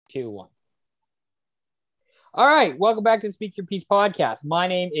2, 1. All right, welcome back to the Speak Your Piece podcast. My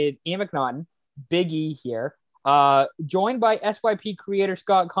name is Ian McNaughton, Big E here, joined by SYP creator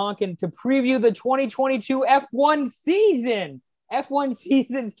Scott Conkin to preview the 2022 F1 season. F1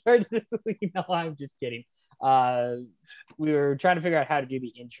 season starts this week. No, I'm just kidding. We were trying to figure out how to do the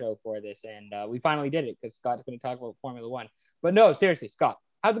intro for this, and we finally did it because Scott's going to talk about Formula One. But no, seriously, Scott,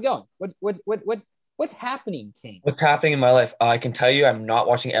 how's it going? What's happening, King? What's happening in my life? I can tell you I'm not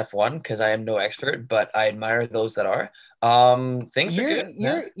watching F1 because I am no expert, but I admire those that are. Things are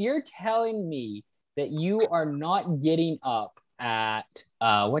good. You're telling me that you are not getting up at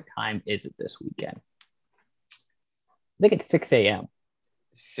what time is it this weekend? I think it's 6 a.m.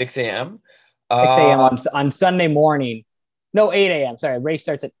 6 a.m. 6 a.m. on Sunday morning. No, 8 a.m. Sorry, race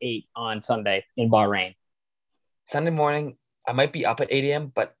starts at 8 on Sunday in Bahrain. Sunday morning, I might be up at 8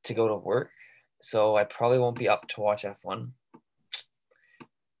 a.m., but to go to work. So I probably won't be up to watch F1.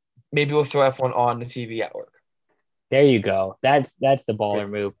 Maybe we'll throw F1 on the TV at work. There you go. That's the baller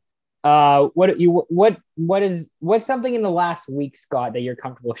move. What's something in the last week, Scott, that you're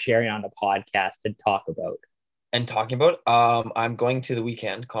comfortable sharing on the podcast to talk about? And talking about, I'm going to the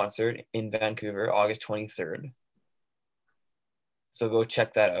Weeknd concert in Vancouver, August 23rd. So go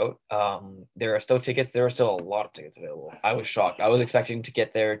check that out. There are still tickets. There are still a lot of tickets available. I was shocked. I was expecting to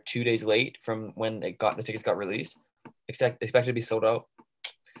get there 2 days late from when the tickets got released. Expected to be sold out.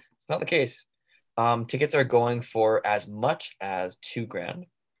 It's not the case. Tickets are going for as much as $2,000.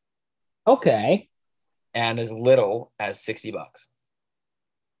 Okay. And as little as $60.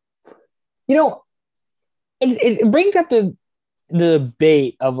 You know, it brings up the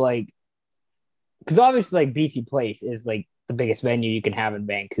debate of like, because obviously like BC Place is like the biggest venue you can have in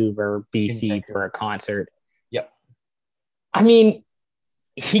Vancouver, BC for a concert. Yep. I mean,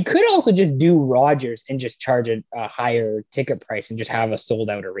 he could also just do Rogers and just charge a higher ticket price and just have a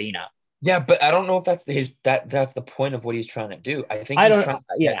sold out arena. Yeah, but I don't know if that's that's the point of what he's trying to do. I think he's trying to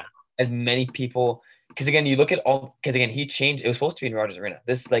get as many people, because again, you look at he changed. It was supposed to be in Rogers Arena.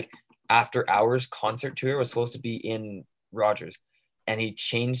 This like after hours concert tour was supposed to be in Rogers, and he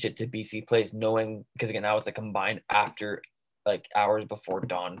changed it to BC Place, knowing because again now it's a combined after like hours before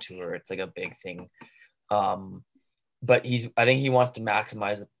dawn tour. It's like a big thing. But I think he wants to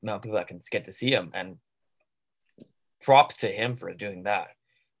maximize the amount of people that can get to see him, and props to him for doing that.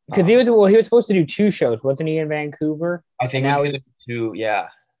 Because he was supposed to do 2 shows, wasn't he, in Vancouver? I think he was going to do 2, yeah.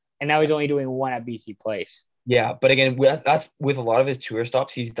 And now he's only doing 1 at BC Place. Yeah, but again, that's with a lot of his tour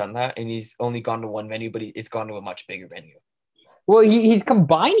stops, he's done that, and he's only gone to 1 venue, but it's gone to a much bigger venue. Well, he's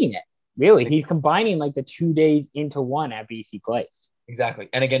combining it. Really, he's combining like the 2 days into 1 at BC Place. Exactly,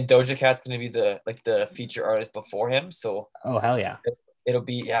 and again, Doja Cat's going to be the feature artist before him. So hell yeah, it'll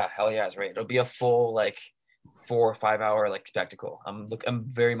be hell yeah, it's right. It'll be a full like 4 or 5 hour like spectacle. I'm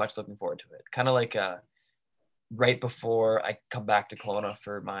very much looking forward to it. Kind of like right before I come back to Kelowna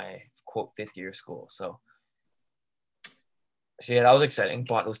for my quote 5th year of school. So yeah, that was exciting.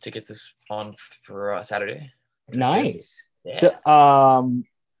 Bought those tickets for Saturday. Nice. Yeah. So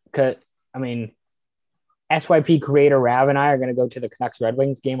I mean, SYP creator Rav and I are going to go to the Canucks Red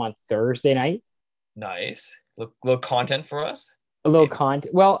Wings game on Thursday night. Nice. Little content for us. A little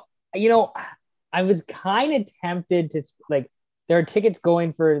content. Well, you know, I was kind of tempted to like. There are tickets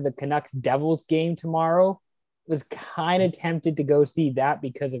going for the Canucks Devils game tomorrow. Was kind of tempted to go see that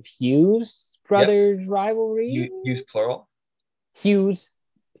because of Hughes brothers rivalry. Hughes plural. Hughes,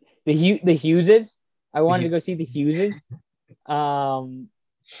 the Hugheses. I wanted to go see the Hugheses.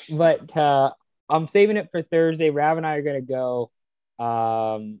 But I'm saving it for Thursday. Rav and I are going to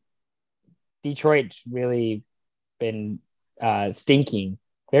go. Detroit's really been stinking.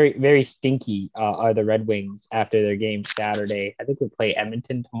 Very, very stinky are the Red Wings after their game Saturday. I think we play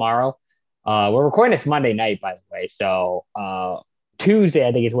Edmonton tomorrow. We're recording this Monday night, by the way. So Tuesday,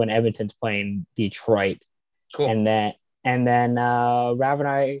 I think, is when Edmonton's playing Detroit. Cool. And then Rav and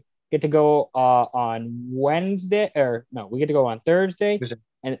I get to go on Wednesday, we get to go on Thursday.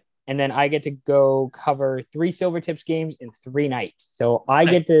 And then I get to go cover 3 Silvertips games in 3 nights. So I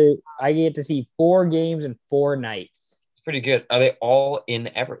get to see 4 games in 4 nights. It's pretty good. Are they all in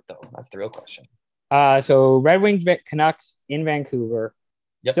Everett though? That's the real question. So Red Wings Canucks in Vancouver,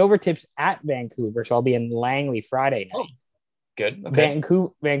 yep. Silvertips at Vancouver. So I'll be in Langley Friday night. Oh, good. Okay.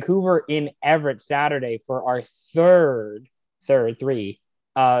 Vancouver in Everett Saturday for our third 3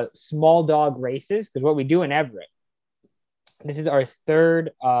 small dog races. Because what we do in Everett, this is our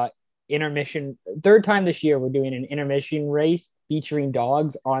third time this year. We're doing an intermission race featuring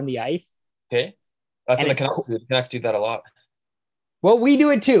dogs on the ice. Okay. That's what the Canucks do that a lot. Well, we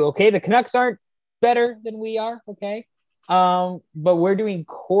do it too, okay? The Canucks aren't better than we are, okay? But we're doing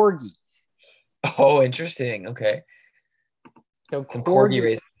corgis. Oh, interesting. Okay. So Some corgi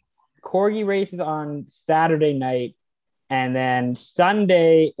races. Corgi races on Saturday night, and then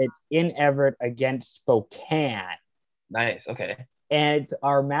Sunday it's in Everett against Spokane. Nice. Okay. And it's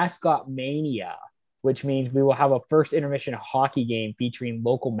our mascot mania, which means we will have a first intermission hockey game featuring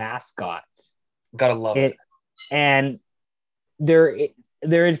local mascots. Gotta love it. And there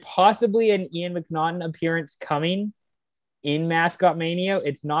is possibly an Ian McNaughton appearance coming in Mascot Mania.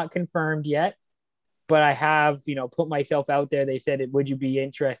 It's not confirmed yet, but I have, put myself out there. They said, would you be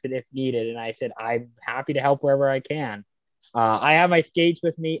interested if needed? And I said, I'm happy to help wherever I can. I have my skates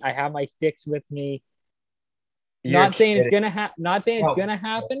with me. I have my sticks with me. Not saying it's gonna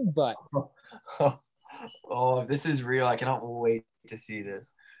happen, but oh, this is real. I cannot wait to see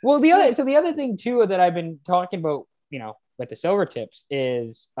this. Well, the other thing too that I've been talking about, with the Silvertips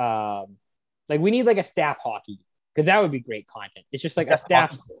is we need like a staff hockey, because that would be great content. It's just like a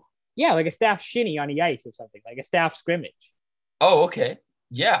staff, like a staff shinny on the ice or something, like a staff scrimmage. Oh, okay.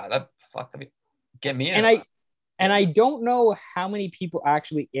 Yeah, get me in. And I don't know how many people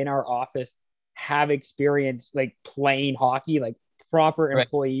actually in our office have experience like playing hockey, like proper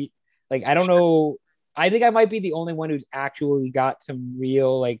employee. Right. Like, I don't know. I think I might be the only one who's actually got some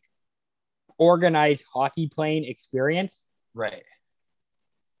real like organized hockey playing experience. Right.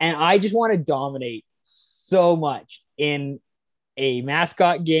 And I just want to dominate so much in a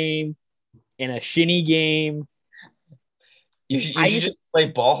mascot game, in a shinny game. You should just play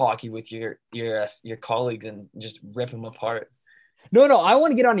ball hockey with your colleagues and just rip them apart. No, I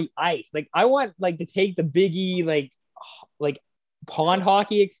want to get on the ice. Like, I want to take the Biggie like pond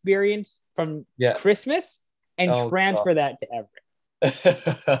hockey experience from Christmas and transfer that to Everett.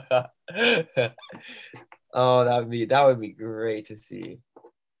 Oh, that would be great to see.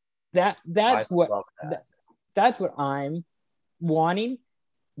 That's what I'm wanting.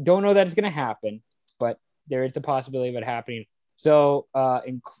 Don't know that it's going to happen, but there is the possibility of it happening. So,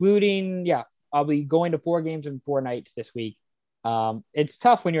 including, I'll be going to 4 games and 4 nights this week. It's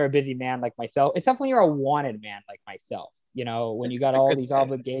tough when you're a busy man like myself. It's tough when you're a wanted man like myself, when you got all these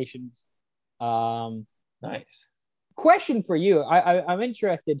obligations. Nice. Question for you. I'm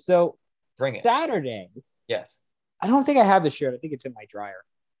interested. So Bring it. Saturday. Yes. I don't think I have the shirt. I think it's in my dryer.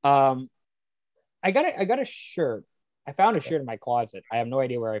 I got a shirt. I found a shirt in my closet. I have no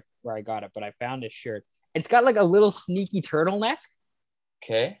idea where I got it, but I found this shirt. It's got like a little sneaky turtleneck.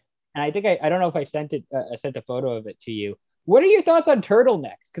 Okay. And I think I don't know if I sent a photo of it to you. What are your thoughts on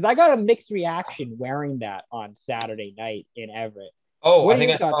turtlenecks? Because I got a mixed reaction wearing that on Saturday night in Everett. Oh, I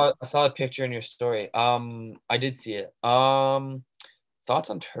think I saw a picture in your story. I did see it. Thoughts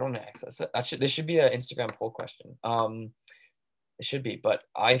on turtlenecks? This should be an Instagram poll question. It should be, but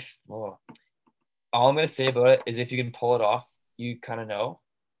all I'm gonna say about it is if you can pull it off, you kind of know.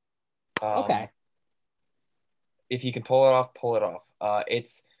 Okay. If you can pull it off, pull it off.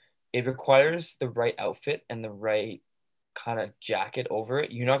 It requires the right outfit and the right kind of jacket over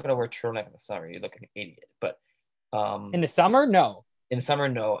it. You're not gonna wear turtleneck in the summer. You look like an idiot. But in the summer, no. In the summer,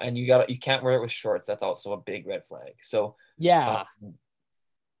 no. And you can't wear it with shorts. That's also a big red flag. So yeah.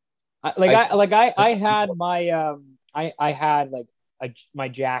 I had my I had like my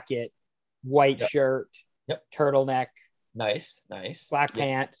jacket, white shirt, turtleneck, nice, black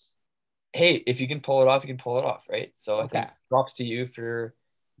pants. Hey, if you can pull it off, you can pull it off, right? So I think props to you for.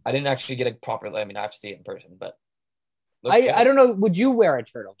 I didn't actually get a proper. I mean, I have to see it in person, but I don't know. Would you wear a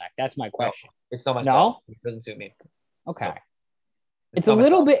turtleneck? That's my question. No, it's not my style. It doesn't suit me. Okay, no. It's a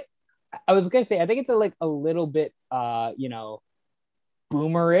little bit. I was gonna say, I think it's a little bit,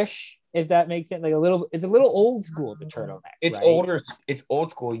 boomerish, if that makes sense. Like it's a little old school, the turtleneck. It's right? older. It's old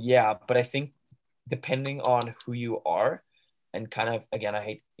school, yeah. But I think depending on who you are, and kind of again, I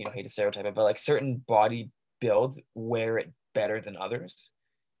hate to stereotype it, but like certain body builds wear it better than others,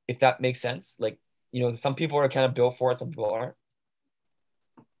 if that makes sense. Like some people are kind of built for it, some people aren't.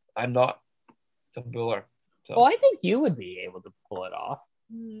 I'm not. Some people are. So. Well, I think you would be able to pull it off.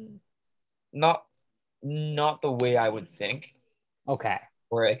 Not the way I would think. Okay.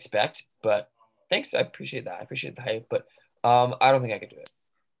 Or expect, but thanks. I appreciate that. I appreciate the hype, but I don't think I could do it.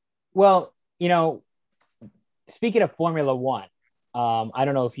 Well, speaking of Formula One, I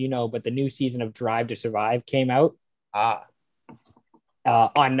don't know if you know, but the new season of Drive to Survive came out. On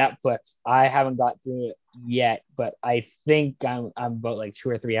Netflix. I haven't got through it yet, but I think I'm about like 2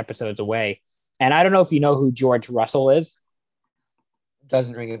 or 3 episodes away. And I don't know if you know who George Russell is.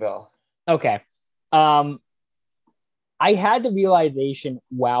 Doesn't ring a bell. Okay. I had the realization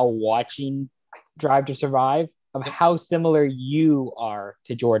while watching Drive to Survive of how similar you are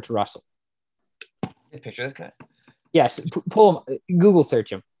to George Russell. Picture this guy. Yes, pull him. Google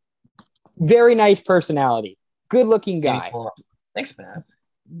search him. Very nice personality. Good looking guy. Thanks, man.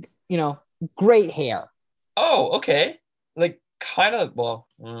 You know, great hair. Oh, okay. Like kind of. Well,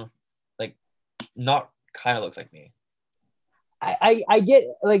 like not kind of looks like me. I get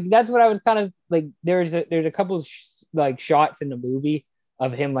like that's what I was kind of like. There's a couple of like shots in the movie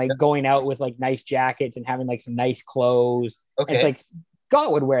of him like going out with like nice jackets and having like some nice clothes. Okay. It's like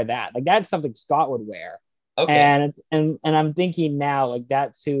Scott would wear that. Like that's something Scott would wear. Okay. And it's and I'm thinking now like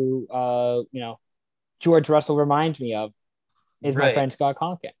that's who George Russell reminds me of is my friend Scott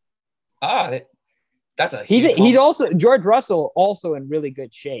Conkin. That's a he's also George Russell also in really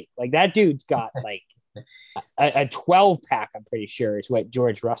good shape. Like that dude's got like a 12 pack. I'm pretty sure is what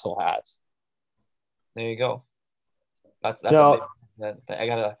George Russell has. There you go. That's so. I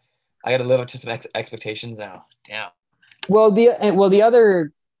gotta live up to some expectations now. Damn. Well, the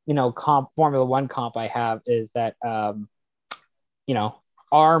other Formula One comp I have is that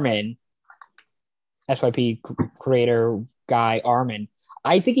Armin, SYP creator guy Armin.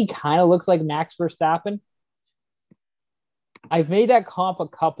 I think he kind of looks like Max Verstappen. I've made that comp a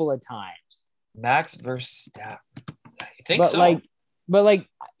couple of times. Max Verstappen. I think so. But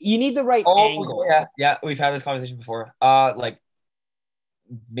you need the right angle. Yeah, we've had this conversation before. Like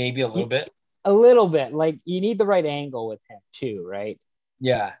maybe a little bit. A little bit. Like you need the right angle with him too, right?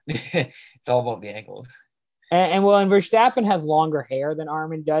 Yeah, it's all about the angles. And Verstappen has longer hair than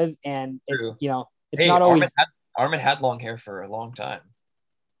Armin does, and it's it's not always. Armin had long hair for a long time.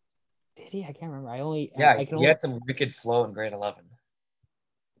 Did he? I can't remember. He had some wicked flow in grade 11.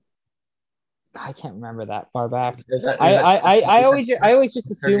 I can't remember that far back. I always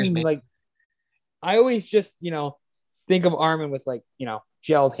just assume like I always just think of Armin with like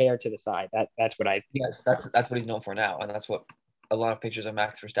gelled hair to the side. That's what I think. Yes, that's what he's known for now, and that's what a lot of pictures of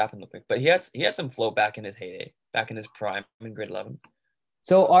Max Verstappen look like. But he had some flow back in his heyday, back in his prime in grade 11.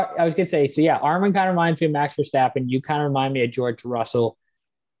 So I was gonna say, Armin kind of reminds me of Max Verstappen. You kind of remind me of George Russell.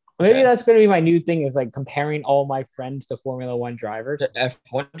 Maybe that's going to be my new thing is like comparing all my friends to Formula One drivers. The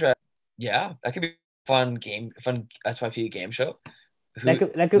F1 driver. Yeah, that could be fun SYP game show. That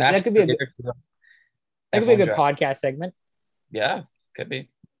could be a good podcast segment. Yeah, could be.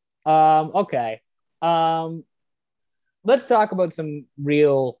 Okay. Let's talk about some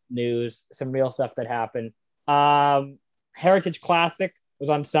real news, some real stuff that happened. Heritage Classic was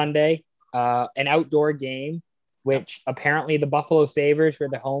on Sunday, an outdoor game, which apparently the Buffalo Sabres were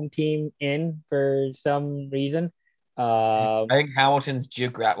the home team in for some reason. I think Hamilton's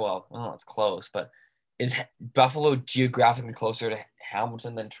it's close, but is Buffalo geographically closer to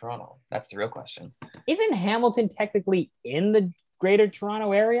Hamilton than Toronto? That's the real question. Isn't Hamilton technically in the Greater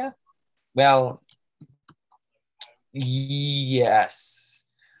Toronto area? Well, yes.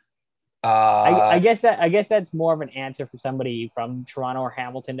 I guess that's more of an answer for somebody from Toronto or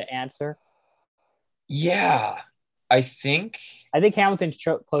Hamilton to answer. Yeah, I think Hamilton's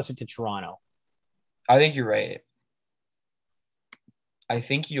closer to Toronto. I think you're right. I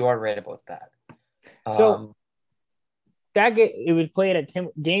think you are right about that. So that game was played at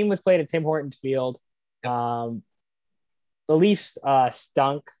Tim Hortons Field. The Leafs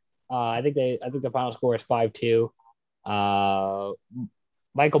stunk. I think the final score is 5-2.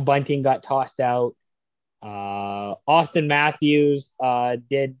 Michael Bunting got tossed out. Austin Matthews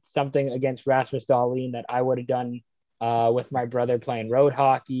did something against Rasmus Dahlin that I would have done with my brother playing road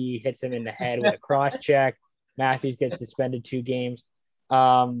hockey. Hits him in the head with a cross check. Matthews gets suspended 2 games.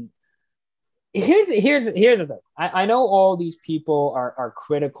 Here's the thing. I know all these people are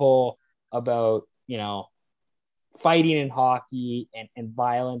critical about fighting in hockey and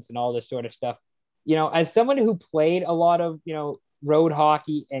violence and all this sort of stuff. As someone who played a lot of road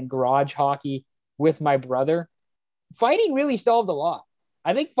hockey and garage hockey with my brother, fighting really solved a lot.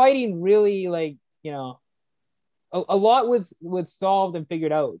 I think fighting really a lot was solved and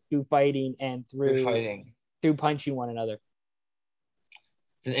figured out through fighting and through punching one another.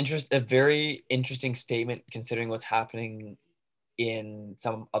 It's a very interesting statement considering what's happening in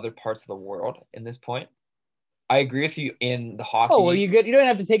some other parts of the world in this point. I agree with you in the hockey. Oh, well, you don't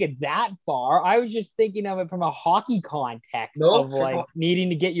have to take it that far. I was just thinking of it from a hockey context needing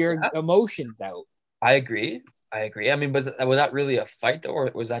to get your emotions out. I agree. I mean, was that really a fight though,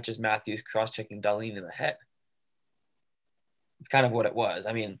 or was that just Matthews cross-checking Dahlin in the head? It's kind of what it was.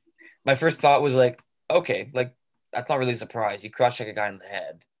 I mean, my first thought was like, okay, like that's not really a surprise. You cross-check a guy in the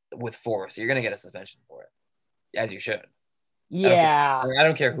head with force, you're gonna get a suspension for it, as you should. Yeah. I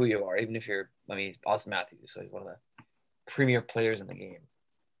don't care who you are, even if he's Austin Matthews, so he's one of the premier players in the game.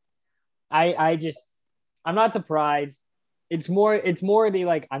 I'm not surprised. It's more the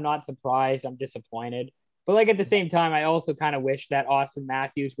like, I'm not surprised, I'm disappointed. But like at the same time, I also kind of wish that Austin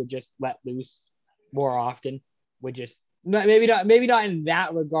Matthews would just let loose more often. Would just maybe not in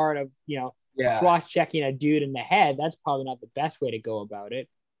that regard of cross checking a dude in the head. That's probably not the best way to go about it.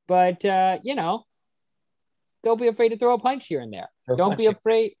 But don't be afraid to throw a punch here and there. Don't be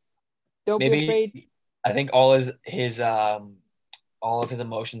afraid. Don't be afraid. I think all of his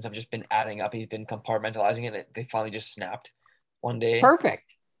emotions have just been adding up. He's been compartmentalizing it. And they finally just snapped one day. Perfect.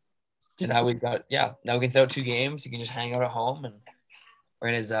 And now we can set out 2 games. He can just hang out at home or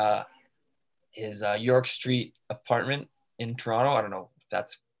in his York Street apartment in Toronto. I don't know if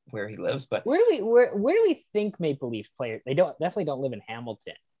that's where he lives, but where do we think Maple Leafs players? They definitely don't live in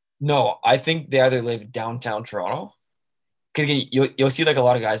Hamilton. No, I think they either live downtown Toronto, because you'll see like a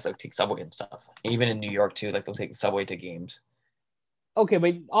lot of guys like take subway and stuff. Even in New York too, like they'll take the subway to games. Okay,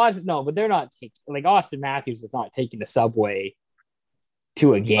 but they're not taking, like, Austin Matthews is not taking the subway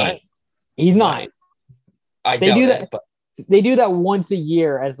to a game. He's not. They do that once a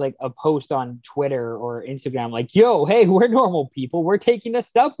year as like a post on Twitter or Instagram, like, yo, hey, we're normal people. We're taking the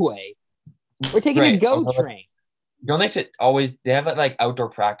subway. We're taking a GO train. Don't they have that like outdoor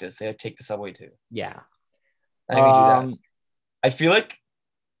practice? They take the subway too. Yeah. I think we do that. I feel like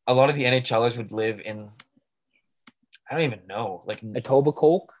a lot of the NHLers would live in, I don't even know, like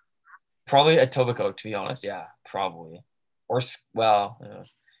Etobicoke? Probably Etobicoke, to be honest. Yeah, probably. Or, well,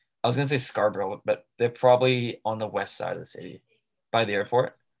 I was going to say Scarborough, but they're probably on the west side of the city by the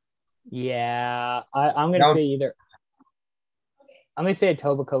airport. Yeah, I'm going to say either. I'm going to say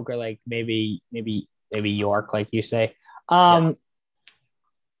Etobicoke or like maybe York, like you say.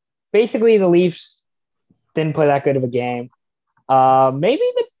 Basically, the Leafs didn't play that good of a game. Maybe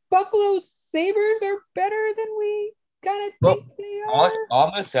the Buffalo Sabres are better than we kind of think they are.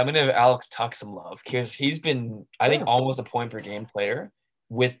 Honestly, I'm going to give Alex Tuch some love because he's been, I think, almost a point per game player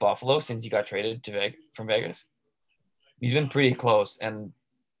with Buffalo since he got traded from Vegas. He's been pretty close. And,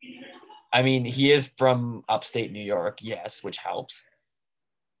 I mean, he is from upstate New York, yes, which helps.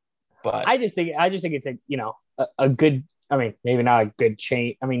 But I just think it's a good, I mean, maybe not a good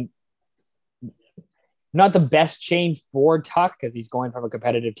change. I mean, not the best change for Tuch because he's going from a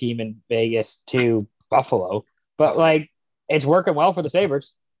competitive team in Vegas to Buffalo, but like it's working well for the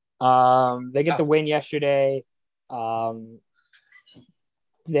Sabres. They get the win yesterday.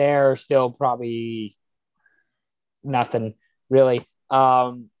 They're still probably nothing really.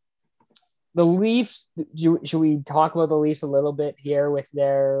 The Leafs, should we talk about the Leafs a little bit here with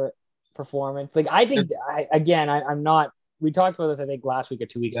their performance? Like, I think, I'm not, we talked about this, I think, last week or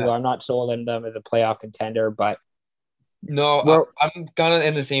 2 weeks ago. I'm not sold on them as a playoff contender, but no, I'm kind of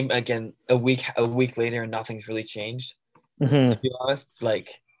in the same, again, a week later and nothing's really changed. To be honest,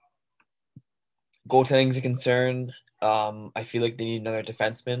 like, goaltending's a concern. I feel like they need another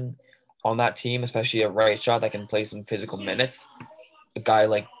defenseman on that team, especially a right shot that can play some physical minutes. A guy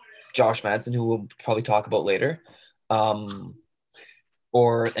like Josh Manson, who we'll probably talk about later. And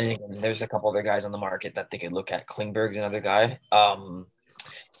again, there's a couple other guys on the market that they could look at. Klingberg's another guy.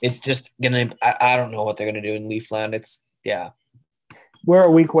 It's just I don't know what they're gonna do in Leafland. We're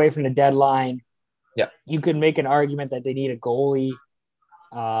a week away from the deadline. Yeah, you could make an argument that they need a goalie.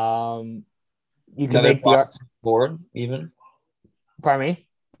 You can make the forward even. Pardon me.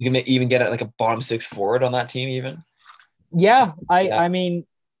 You can even get like a bottom 6 forward on that team even. Yeah, I mean,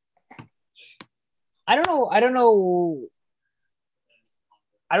 I don't know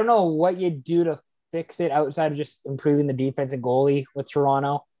what you do to fix it outside of just improving the defense and goalie with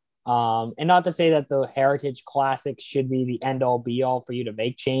Toronto. And not to say that the Heritage Classic should be the end-all be-all for you to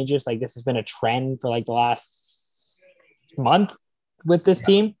make changes. Like, this has been a trend for like the last month with this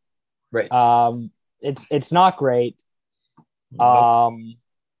team. Right. It's not great. Nope.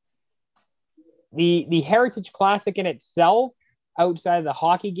 The Heritage Classic in itself, outside of the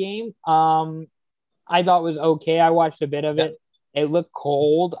hockey game, I thought was okay. I watched a bit of it. It looked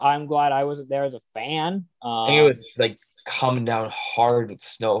cold. I'm glad I wasn't there as a fan. I think it was like coming down hard with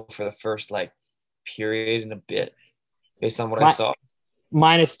snow for the first like period and a bit, based on what I saw.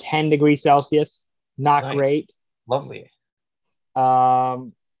 Minus 10 degrees Celsius. Not great. Lovely.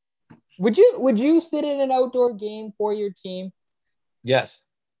 Would you sit in an outdoor game for your team? Yes,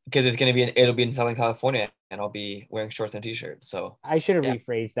 because it'll be in Southern California, and I'll be wearing shorts and a t-shirt. So I should have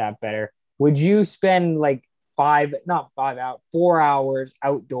rephrased that better. Would you spend like 4 hours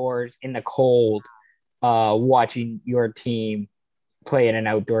outdoors in the cold, watching your team play in an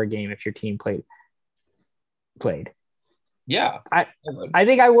outdoor game if your team played? Yeah, I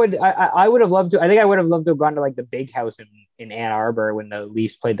think I would. I would have loved to. I think I would have loved to have gone to like the Big House in Ann Arbor when the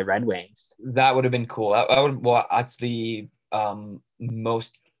Leafs played the Red Wings. That would have been cool. Well, that's the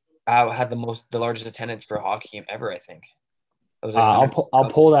most had the largest attendance for a hockey game ever. I think it was like I'll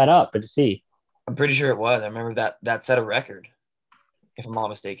pull that up and see. I'm pretty sure it was. I remember that set a record, if I'm not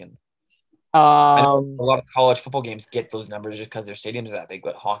mistaken. I know Um, a lot of college football games get those numbers just because their stadiums are that big,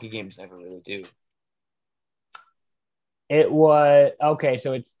 but hockey games never really do. it was okay.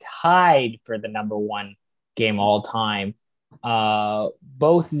 So it's tied for the number one game all time.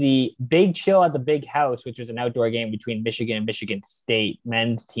 Both the Big Chill at the Big House, which was an outdoor game between Michigan and Michigan State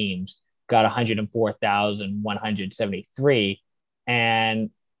men's teams, got 104,173, and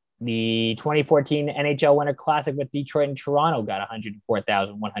the 2014 NHL Winter Classic with Detroit and Toronto got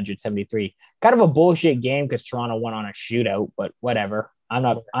 104,173. Kind of a bullshit game because Toronto won on a shootout, but whatever. I'm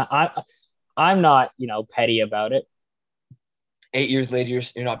not petty about it. 8 years later,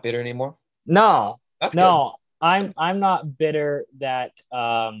 you're not bitter anymore. No, That's no, good. I'm not bitter that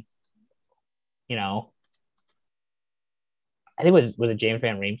I think was it James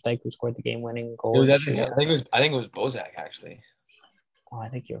Van Riemsdyk who scored the game winning goal? I think it was Bozak actually. Oh, I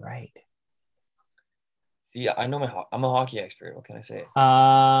think you're right. See, I know I'm a hockey expert. What can I say?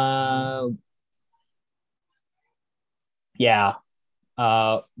 Yeah.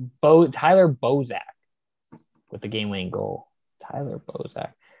 Tyler Bozak with the game winning goal. Tyler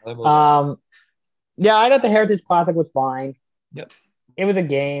Bozak. Yeah, I thought the Heritage Classic was fine. Yep. It was a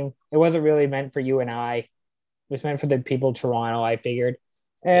game. It wasn't really meant for you and I. It was meant for the people of Toronto, I figured.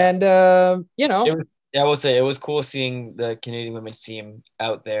 And I will say it was cool seeing the Canadian women's team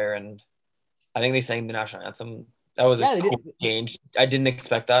out there, and I think they sang the national anthem. That was a cool change. I didn't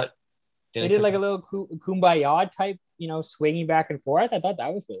expect that. They did like a little kumbaya type, swinging back and forth. I thought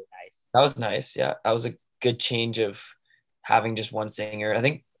that was really nice. That was nice. Yeah, that was a good change of having just one singer. I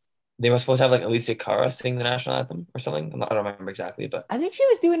think they were supposed to have like Alicia Cara sing the national anthem or something. I don't remember exactly, but I think she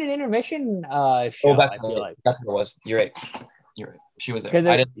was doing an intermission show. I feel like that's what it was. You're right. She was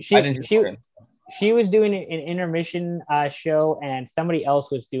there. She was doing an intermission show, and somebody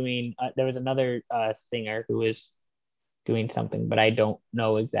else was doing. There was another singer who was doing something, but I don't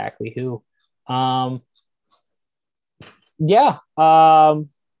know exactly who. Yeah.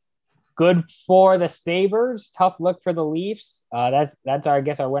 Good for the Sabres. Tough look for the Leafs. That's our, I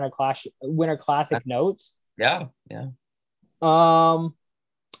guess, our Winter Classic notes. Yeah. Do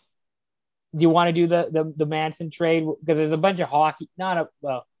you want to do the Manson trade? Because there's a bunch of hockey.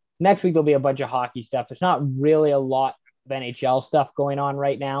 Next week there'll be a bunch of hockey stuff. There's not really a lot of NHL stuff going on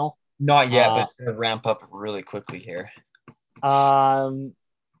right now. Not yet, but it's gonna ramp up really quickly here. Your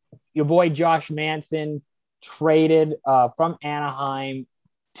boy Josh Manson traded from Anaheim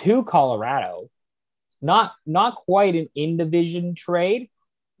to Colorado. Not quite an in-division trade,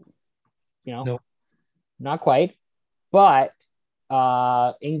 Nope. Not quite, but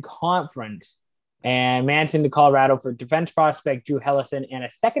in conference. And Manson to Colorado for defense prospect Drew Helleson and a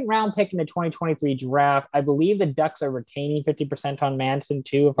second-round pick in the 2023 draft. I believe the Ducks are retaining 50% on Manson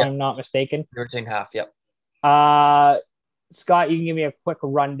too, if I'm not mistaken. You're retaining half, yep. Scott, you can give me a quick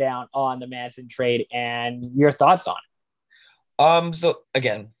rundown on the Manson trade and your thoughts on it. So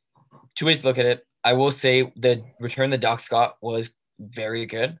again, two ways to look at it. I will say the return the Ducks got was very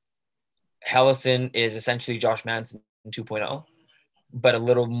good. Helleson is essentially Josh Manson 2.0, but a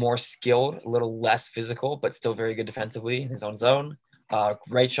little more skilled, a little less physical, but still very good defensively in his own zone.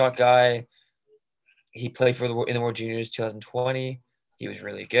 Right shot guy. He played in the World Juniors 2020. He was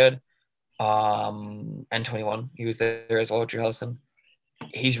really good. And 21. He was there as well, Drew Helleson.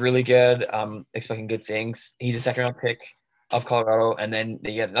 He's really good. Expecting good things. He's a second-round pick of Colorado, and then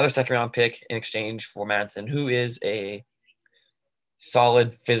they get another second-round pick in exchange for Manson, who is a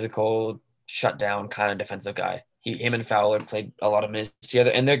solid, physical, shutdown kind of defensive guy. Him and Fowler played a lot of minutes together,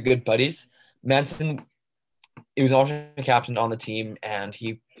 and they're good buddies. Manson, he was also captain on the team, and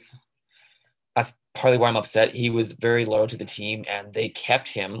that's partly why I'm upset. He was very loyal to the team, and they kept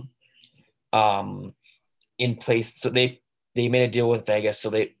him in place. So they made a deal with Vegas,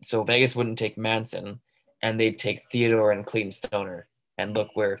 so Vegas wouldn't take Manson, and they'd take Theodore and Clayton Stoner, and look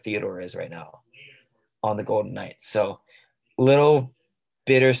where Theodore is right now on the Golden Knights. So little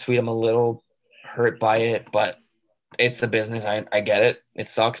bittersweet. I'm a little hurt by it, but it's a business. I get it. It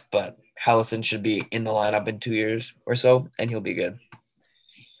sucks, but Helleson should be in the lineup in 2 years or so, and he'll be good.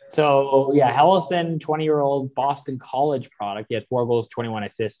 So, yeah, Helleson, 20-year-old Boston College product. He has 4 goals, 21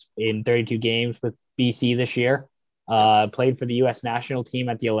 assists in 32 games with BC this year. Played for the U.S. national team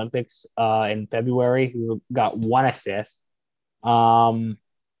at the Olympics in February, who got 1 assist. I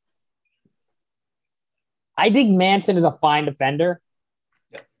think Manson is a fine defender.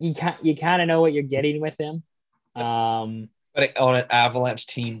 You kind of know what you're getting with him. But on an Avalanche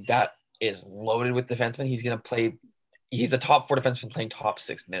team that is loaded with defensemen, he's going to play he's a top 4 defenseman playing top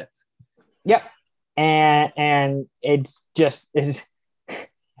 6 minutes. Yep. And it just makes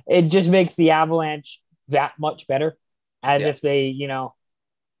the Avalanche that much better, as if they,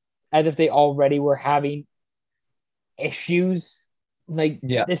 as if they already were having issues. Like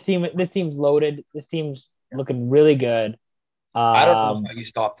this team's loaded. This team's looking really good. I don't know how you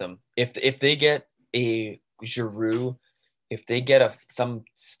stop them. If they get a Giroux, if they get some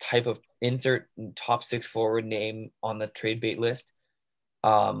type of insert top 6 forward name on the trade bait list,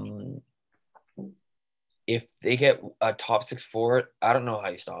 if they get a top 6 forward, I don't know how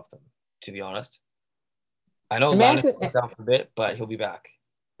you stop them, to be honest. I know Lanis is down for a bit, but he'll be back.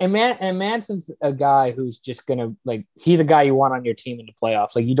 And Manson's a guy who's just gonna he's a guy you want on your team in the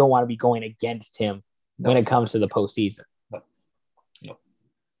playoffs. Like, you don't want to be going against him when it comes to the postseason. No.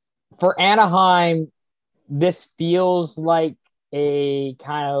 For Anaheim, this feels like a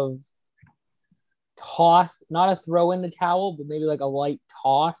kind of toss, not a throw in the towel, but maybe like a light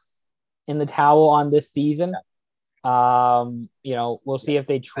toss in the towel on this season. We'll see if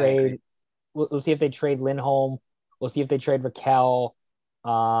they trade. We'll see if they trade Lindholm. We'll see if they trade Rakell.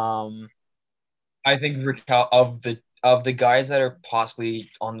 I think Rakell, of the guys that are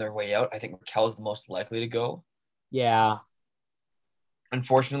possibly on their way out, I think Rakell is the most likely to go. Yeah.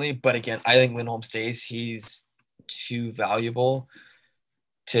 Unfortunately, but again, I think Lindholm stays. He's too valuable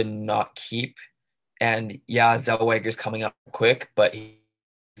to not keep. And yeah, Zellweger's coming up quick, but he's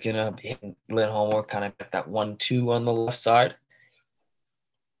gonna hit Lindholm or kind of get that 1-2 on the left side.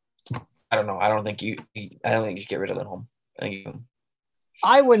 I don't know. I don't think you get rid of Lindholm.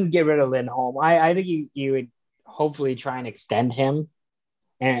 I wouldn't get rid of Lindholm. I think you would hopefully try and extend him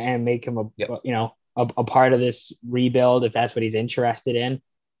and make him a part of this rebuild if that's what he's interested in.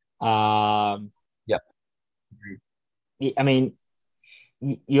 I mean,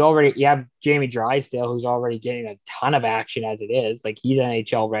 you have Jamie Drysdale, who's already getting a ton of action as it is. Like, he's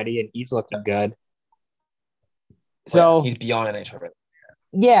NHL ready and he's looking good. So he's beyond NHL ready.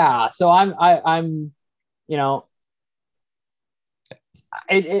 Yeah. So I'm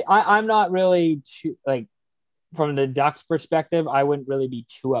not really too, from the Ducks perspective, I wouldn't really be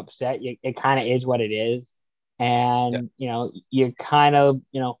too upset. It kind of is what it is. And, you're kind of,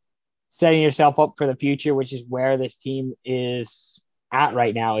 setting yourself up for the future, which is where this team is at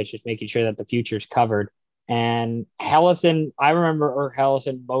right now. It's just making sure that the future is covered. And Helleson, I remember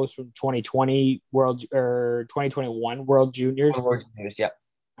Helleson most from 2020 World or 2021 World Juniors. Yeah.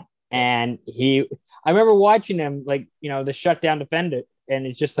 And I remember watching him, the shutdown defender, and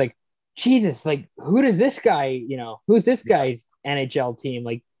it's just like, Jesus, who does this guy, who's this guy's NHL team?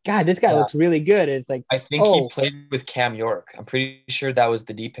 Like, God, this guy looks really good. And it's like, I think he played with Cam York. I'm pretty sure that was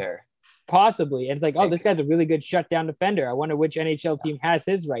the D pair. Possibly. And it's like, this guy's a really good shutdown defender. I wonder which NHL team has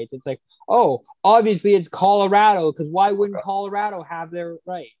his rights. It's like, obviously it's Colorado, because why wouldn't Colorado have their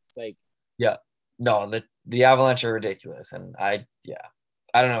rights? No, the Avalanche are ridiculous. And I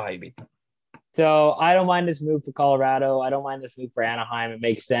don't know how you beat them. So I don't mind this move for Colorado. I don't mind this move for Anaheim. It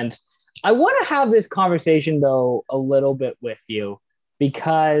makes sense. I want to have this conversation, though, a little bit with you,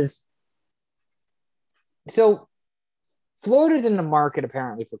 because Florida's in the market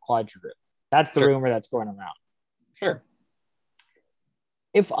apparently for Claude Giroux. That's the rumor that's going around. Sure.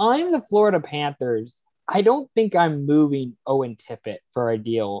 If I'm the Florida Panthers, I don't think I'm moving Owen Tippett for a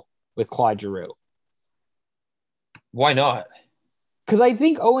deal with Claude Giroux. Why not? Because I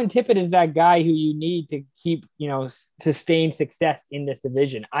think Owen Tippett is that guy who you need to keep, sustain success in this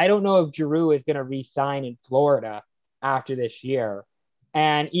division. I don't know if Giroux is going to re-sign in Florida after this year.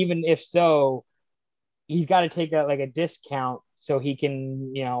 And even if so, he's got to take a discount so he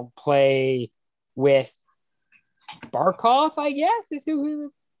can, play with Barkov, I guess, is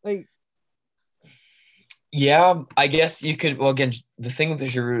who Yeah, I guess you could. Well, again, the thing with the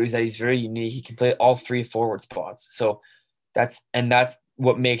Giroux is that he's very unique. He can play all 3 forward spots. So that's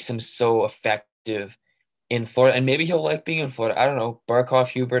what makes him so effective in Florida. And maybe he'll like being in Florida. I don't know. Barkov,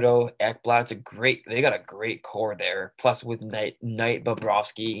 Huberdeau, Ekblad, they got a great core there. Plus with Knight,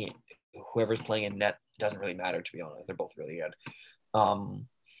 Bobrovsky, whoever's playing in net, doesn't really matter, to be honest. They're both really good.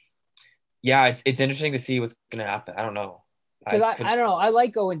 It's interesting to see what's going to happen. I don't know. Because I don't know. I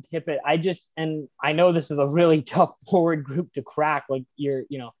like Owen Tippett. And I know this is a really tough forward group to crack. Like,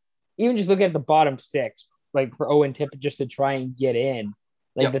 even just look at the bottom 6, for Owen Tippett just to try and get in.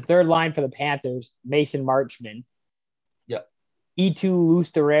 The third line for the Panthers, Mason Marchman. Yeah. Eetu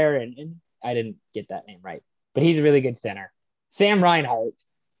Luostarinen, and I didn't get that name right, but he's a really good center. Sam Reinhart.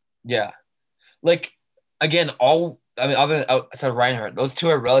 Yeah. Again, other than outside Reinhart, those 2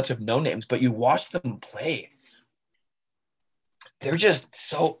 are relative no names, but you watch them play. they're just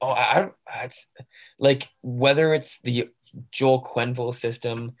so. It's like whether it's the Joel Quenneville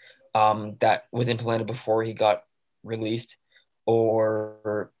system that was implemented before he got released,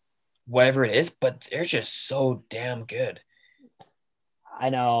 or whatever it is, but they're just so damn good. I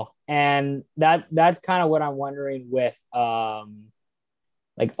know, and that's kind of what I'm wondering with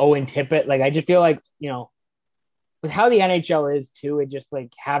like Owen Tippett. Like I just feel like with how the NHL is too, it just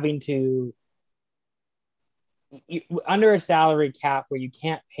like having to under a salary cap where you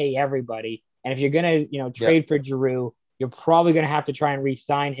can't pay everybody. And if you're gonna, trade for Giroux, you're probably gonna have to try and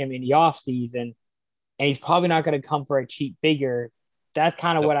re-sign him in the off season, and he's probably not gonna come for a cheap figure. That's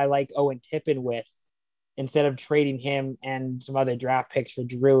kind of what I like Owen Tippett with, instead of trading him and some other draft picks for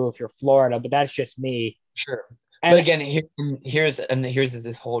Giroux if you're Florida. But that's just me. Sure. But again, here's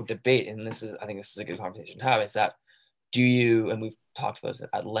this whole debate, and I think this is a good conversation to have, is that do you, and we've talked about this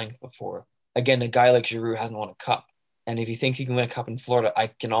at length before, again, a guy like Giroux hasn't won a cup. And if he thinks he can win a cup in Florida, I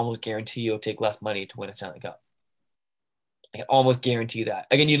can almost guarantee you'll take less money to win a Stanley Cup. I can almost guarantee that.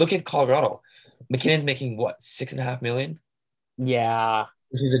 Again, you look at Colorado, McKinnon's making what, $6.5 million? Yeah.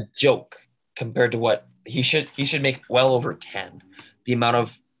 Which is a joke compared to what he should make well over 10. The amount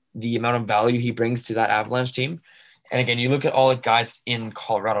of value he brings to that Avalanche team. And again, you look at all the guys in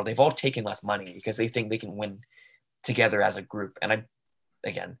Colorado, they've all taken less money because they think they can win together as a group. And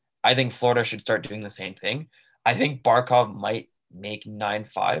I think Florida should start doing the same thing. I think Barkov might make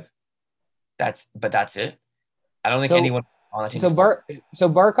 9.5. That's it. I don't think anyone on the team. So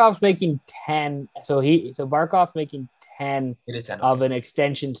Barkov's making 10. So Barkov's making 10 of an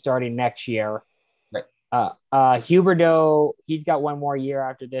extension starting next year. Right. Huberdeau, he's got one more year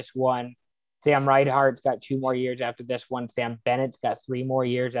after this one. Sam Reinhart's got 2 more years after this one. Sam Bennett's got 3 more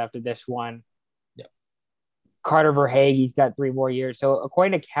years after this one. Yep. Carter Verhaeghe's got 3 more years. So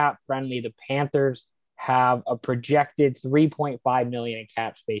according to Cap Friendly, the Panthers have a projected $3.5 million in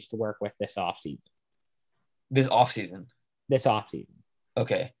cap space to work with this offseason. This offseason.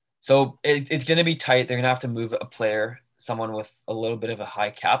 Okay. So it's going to be tight. They're going to have to move a player, someone with a little bit of a high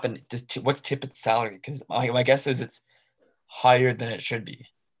cap. And just what's Tippett's salary? Because my guess is it's higher than it should be.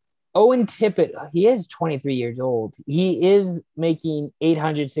 Owen Tippett, he is 23 years old. He is making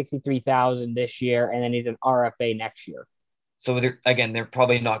 $863,000 this year, and then he's an RFA next year. So they're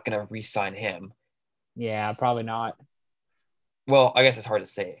probably not going to re-sign him. Yeah, probably not. Well, I guess it's hard to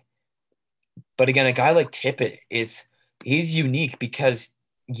say. But again, a guy like Tippett, he's unique because,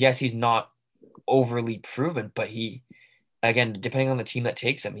 yes, he's not overly proven, but he, again, depending on the team that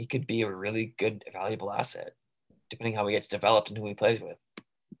takes him, he could be a really good, valuable asset, depending how he gets developed and who he plays with.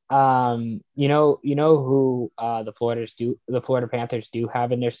 You know who the Florida Panthers do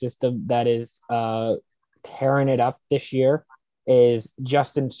have in their system that is tearing it up this year is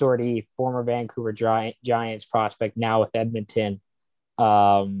Justin Sorty, former Vancouver Giants prospect, now with Edmonton.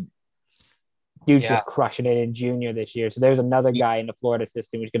 Dude's just crushing it in junior this year. So there's another guy in the Florida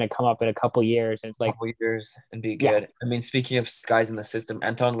system who's going to come up in a couple years, and it's like years and be good. Yeah. I mean, speaking of guys in the system,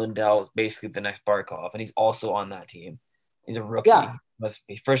 Anton Lundell is basically the next Barkov, and he's also on that team. He's a rookie. Yeah.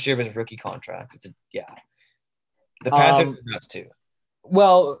 First year of his rookie contract. The Panthers are nuts too.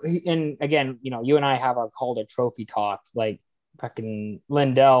 Well, and again, you and I have our Calder Trophy talks. Like fucking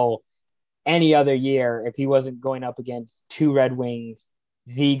Lindell, any other year, if he wasn't going up against 2 Red Wings,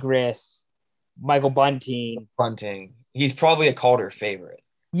 Zegras, Michael Bunting, he's probably a Calder favorite.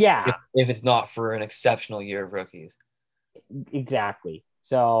 Yeah, if it's not for an exceptional year of rookies. Exactly.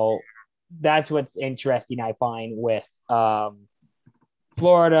 So that's what's interesting, I find, with Florida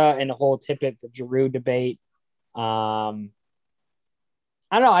and the whole Tippett for Giroux debate. I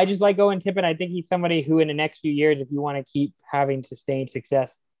don't know. I just like Owen Tippett. I think he's somebody who, in the next few years, if you want to keep having sustained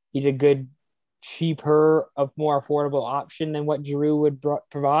success, he's a good, cheaper, more affordable option than what Giroux would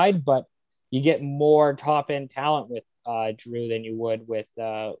provide. But you get more top-end talent with Giroux than you would with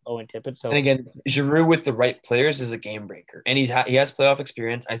Owen Tippett. So, and again, Giroux with the right players is a game breaker, and he has playoff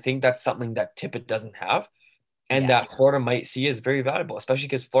experience. I think that's something that Tippett doesn't have, and that Florida might see as very valuable, especially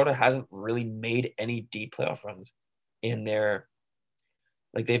because Florida hasn't really made any deep playoff runs in their.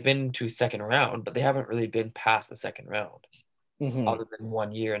 Like, they've been to second round, but they haven't really been past the second round, other than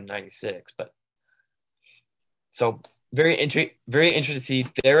 1 year in '96. But so very interesting to see.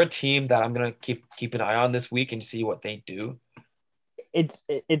 They're a team that I'm gonna keep an eye on this week and see what they do.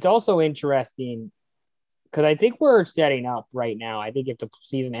 It's also interesting because I think we're setting up right now. I think if the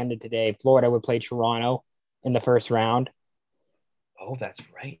season ended today, Florida would play Toronto in the first round. Oh, that's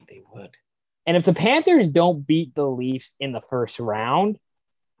right, they would. And if the Panthers don't beat the Leafs in the first round,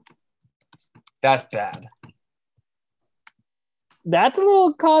 that's bad. That's a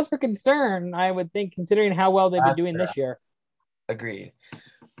little cause for concern, I would think, considering how well they've been doing this year. Agreed.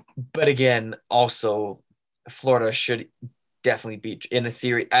 But again, also Florida should definitely beat in the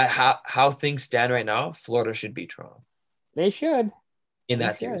series. How things stand right now, Florida should beat Toronto. They should. In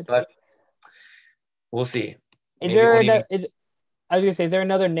that series, but we'll see. Is there I was gonna say, is there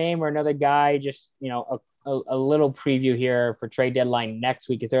another name or another guy? Just a little preview here for trade deadline next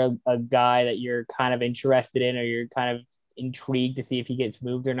week. Is there a guy that you're kind of interested in, or you're kind of intrigued to see if he gets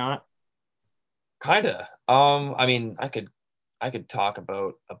moved or not? Kinda. I mean, I could talk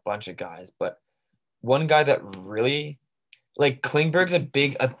about a bunch of guys, but one guy that really like Klingberg's a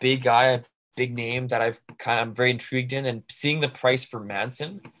big guy, a big name that I'm very intrigued in, and seeing the price for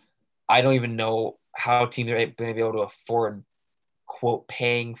Manson, I don't even know how teams are going to be able to afford quote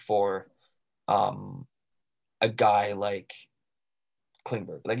paying for a guy like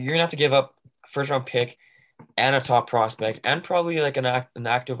Klingberg. Like you're gonna have to give up first round pick and a top prospect and probably like an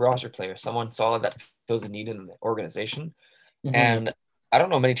active roster player, someone solid that fills the need in the organization. Mm-hmm. And I don't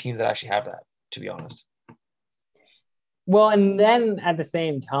know many teams that actually have that, to be honest. Well, and then at the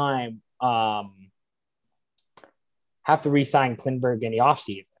same time, have to re-sign Klingberg in the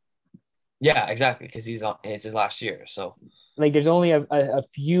offseason. Yeah, exactly, because it's his last year. So like, there's only a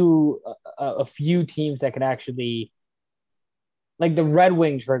few teams that could actually, like the Red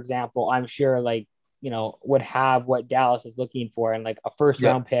Wings, for example. I'm sure, like, would have what Dallas is looking for, and like a first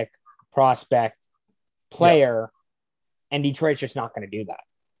round pick, prospect, player, and Detroit's just not going to do that.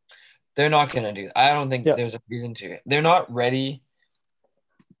 They're not going to do that. I don't think there's a reason to. They're not ready.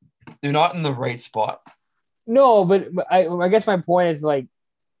 They're not in the right spot. No, but I guess my point is, like,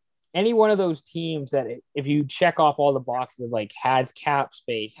 any one of those teams that if you check off all the boxes of, like, has cap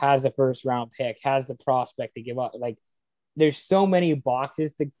space, has a first round pick, has the prospect to give up, like, there's so many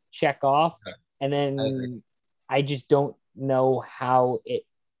boxes to check off. And then I just don't know how it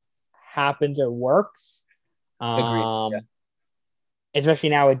happens or works. Agreed. Especially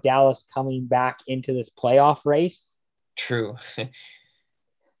now with Dallas coming back into this playoff race. True.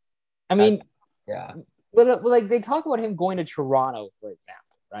 I mean, but like they talk about him going to Toronto, for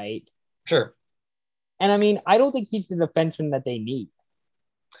example, right? Sure. And I mean, I don't think he's the defenseman that they need.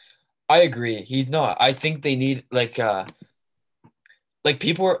 I agree. He's not. I think they need like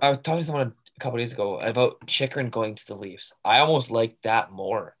people were. I was talking to someone a couple days ago about Chychrun going to the Leafs. I almost like that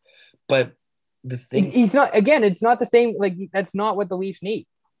more, but the thing he's not. Again, it's not the same. Like, that's not what the Leafs need.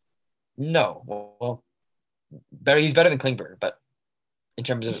 No, well, he's better than Klingberg, but in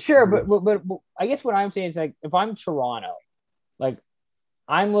terms of sure, but I guess what I'm saying is, like, if I'm Toronto, like,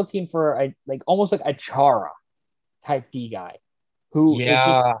 I'm looking for almost like a Chara type D guy who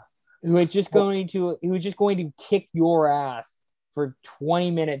is just going to kick your ass for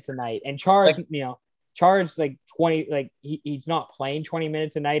 20 minutes a night. And Chara's, Chara's like 20, like he's not playing 20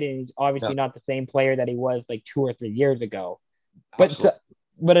 minutes a night, and he's obviously not the same player that he was like 2 or 3 years ago.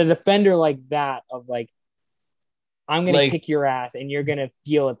 But a defender like that, of like, I'm going to kick your ass and you're going to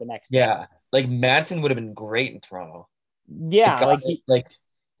feel it the next day. Yeah. Like Manson would have been great in Toronto. Yeah.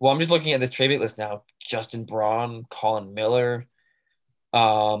 I'm just looking at this trade list now. Justin Braun, Colin Miller.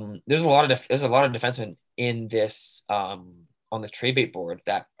 There's a lot of defensemen in this on the trade bait board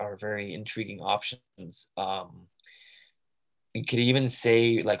that are very intriguing options. You could even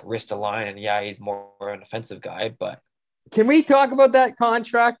say like Ristolainen, and he's more an offensive guy, but can we talk about that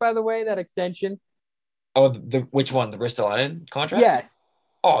contract, by the way, that extension? Oh, which one? The Ristolainen contract? Yes.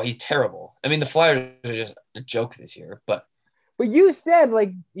 Oh, he's terrible. I mean, the Flyers are just a joke this year, but you said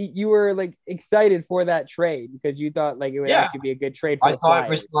like you were like excited for that trade because you thought like it would actually be a good trade for the Flyers. I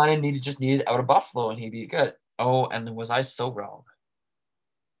thought Ristolainen just needed out of Buffalo and he'd be good. Oh, and was I so wrong?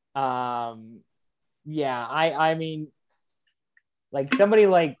 Yeah, I mean, like somebody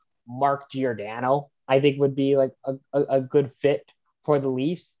like Mark Giordano, I think would be like a good fit for the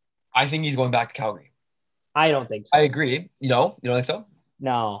Leafs. I think he's going back to Calgary. I don't think so. I agree. You don't think so?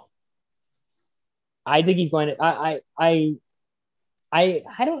 No. I think he's going to. I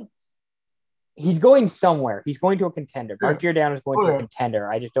don't. He's going somewhere. He's going to a contender. Mark Giordano is going to a contender.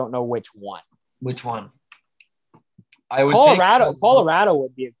 I just don't know which one. Which one? I would Colorado. Colorado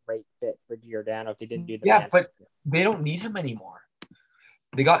would be a great fit for Giordano if they didn't do that. Yeah, but they don't need him anymore.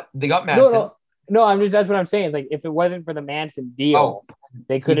 They got Manson. No, that's what I'm saying. Like, if it wasn't for the Manson deal,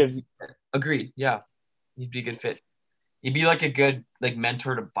 they could have. Agreed. Yeah. He'd be a good fit. He'd be like a good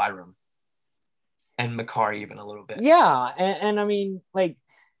mentor to Byram and Makar even a little bit. Yeah, and I mean, like,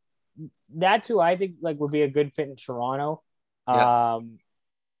 that's who I think like would be a good fit in Toronto. Yeah.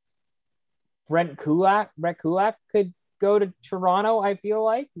 Brett Kulak could go to Toronto. I feel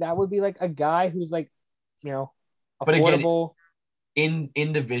like that would be like a guy who's like, affordable. But again,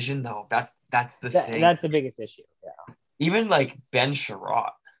 in division though, that's the thing. That's the biggest issue. Yeah. Even like Ben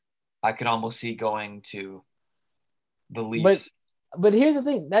Sherratt, I could almost see going to the Leafs. But here's the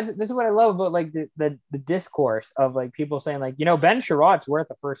thing. This is what I love about like the discourse of like people saying like, Ben Sherratt's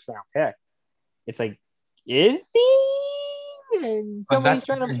worth a first round pick. It's like, is he? And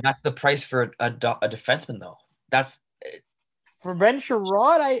that's the price for a defenseman though. That's for Ben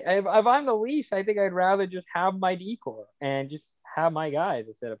Sherratt. If I'm the Leafs, I think I'd rather just have my decor and just have my guys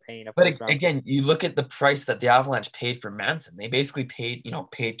instead of paying a first round. Again, you look at the price that the Avalanche paid for Manson. They basically paid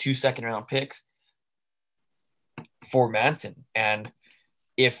 2 second round picks for Manson, and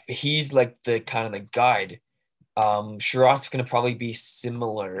if he's like the kind of the guide, Sherratt's going to probably be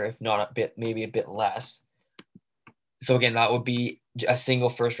similar, if not a bit, maybe a bit less. So again, that would be a single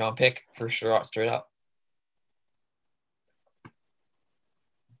first round pick for Sherratt straight up,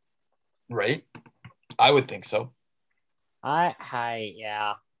 right? I would think so. I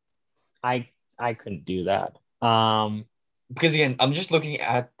couldn't do that. Because again, I'm just looking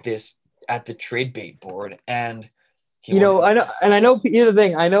at the trade bait board, and I know here's the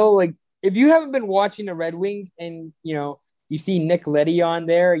thing. I know, like, if you haven't been watching the Red Wings and you see Nick Leddy on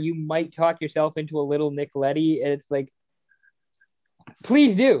there, you might talk yourself into a little Nick Leddy, and it's like,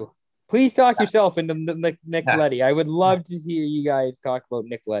 please talk yourself into Nick Leddy. I would love to hear you guys talk about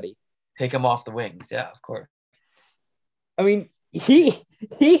Nick Leddy. Take him off the wings, yeah, of course. I mean, he's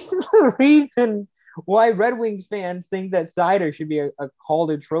the reason why Red Wings fans think that Seider should be a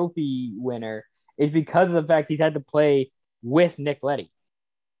Calder Trophy winner, is because of the fact he's had to play with Nick Leddy.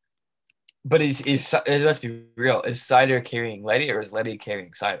 But let's be real, is Seider carrying Leddy, or is Leddy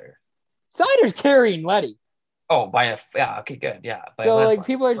carrying Seider? Seider's carrying Leddy. Oh, okay, good, yeah. So like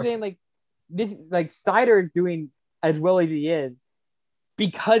people are saying like this, like Seider is doing as well as he is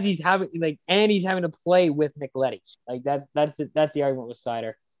because he's having to play with Nick Leddy. Like that's the argument with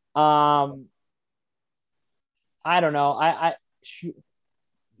Seider. I don't know.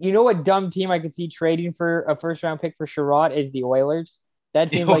 You know what dumb team I could see trading for a first round pick for Sherratt is the Oilers. That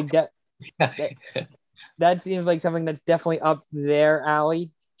seems that seems like something that's definitely up their alley.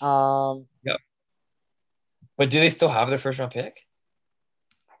 Yeah. But do they still have their first round pick?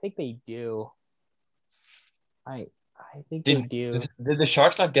 I think they do. I think they do. Did the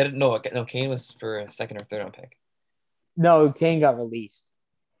Sharks not get it? No, Kane was for a second or third round pick. No, Kane got released.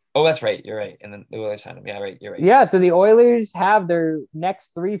 Oh, that's right. You're right. And then the Oilers signed him. Yeah, right. You're right. Yeah, so the Oilers have their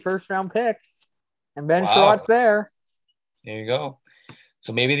next 3 first round picks, and Ben Sherratt's there. There you go.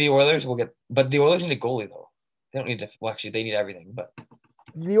 So maybe the Oilers will get, but the Oilers need a goalie though. They don't need to. Well, actually, they need everything. But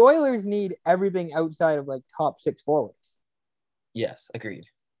the Oilers need everything outside of like top 6 forwards. Yes, agreed.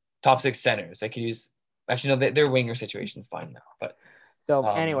 Top 6 centers. They could use. Actually, no, their winger situation's fine now. But so,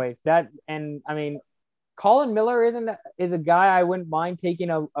 anyways, Colin Miller is a guy I wouldn't mind taking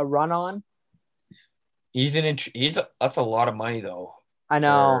a run on. That's a lot of money though. I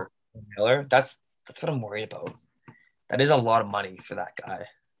know. Miller. That's what I'm worried about. That is a lot of money for that guy.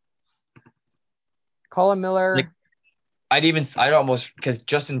 Colin Miller. I'd almost, because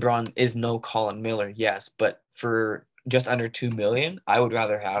Justin Braun is no Colin Miller, yes, but for just under $2 million, I would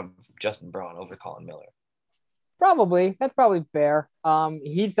rather have Justin Braun over Colin Miller. Probably. That's probably fair.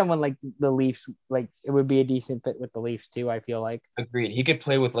 He's someone like the Leafs, like it would be a decent fit with the Leafs too, I feel like. Agreed. He could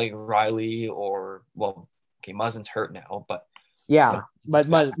play with like Riley or, well, okay, Muzzin's hurt now, but yeah, but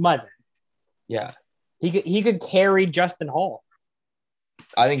Muzzin. Yeah. He could carry Justin Hall.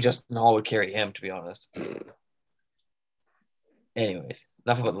 I think Justin Hall would carry him, to be honest. Anyways,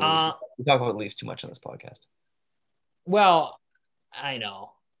 enough about the Leafs. We talk about the Leafs too much on this podcast. Well, I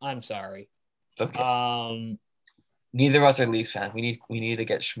know. I'm sorry. It's okay. Neither of us are Leafs fans. We need to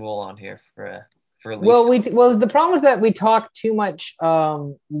get Shmuel on here for a Leafs. Well, the problem is that we talk too much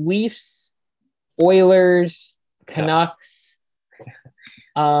Leafs, Oilers, Canucks.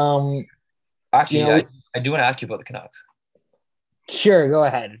 Actually, I do want to ask you about the Canucks. Sure, go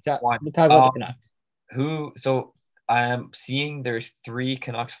ahead. Talk about the Canucks. So I am seeing there's 3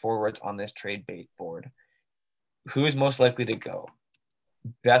 Canucks forwards on this trade bait board. Who is most likely to go?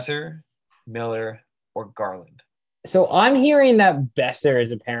 Besser, Miller, or Garland? So I'm hearing that Besser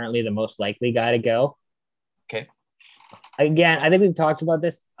is apparently the most likely guy to go. Okay. Again, I think we've talked about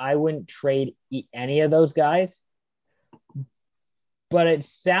this. I wouldn't trade any of those guys. But it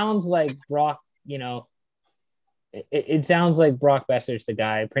sounds like Brock, it sounds like Brock Besser's the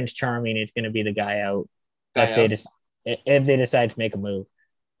guy. Prince Charming is going to be the guy out if they decide to make a move.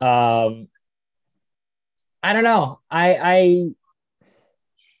 I don't know. I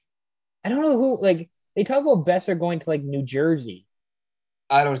don't know who, like, they talk about Besser going to like New Jersey.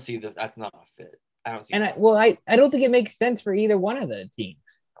 I don't see that. That's not a fit. I don't see. And I don't think it makes sense for either one of the teams.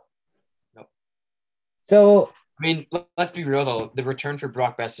 Nope. So I mean, let's be real though. The return for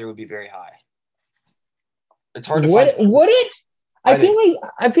Brock Besser would be very high. It's hard to find. Would it? I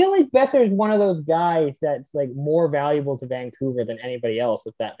feel like Besser is one of those guys that's like more valuable to Vancouver than anybody else,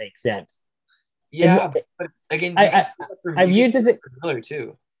 if that makes sense. Yeah, but again, I've used it Miller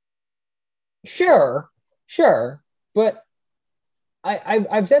too. Sure, but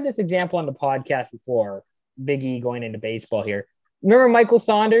I've said this example on the podcast before. Big E going into baseball here. Remember Michael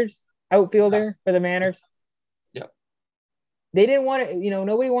Saunders, outfielder for the Manners? Yeah. They didn't want to,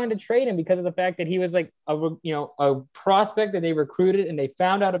 nobody wanted to trade him because of the fact that he was like a prospect that they recruited, and they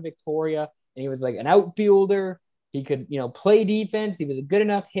found out of Victoria, and he was like an outfielder. He could, play defense. He was a good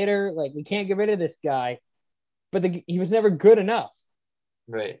enough hitter. Like, we can't get rid of this guy, but he was never good enough.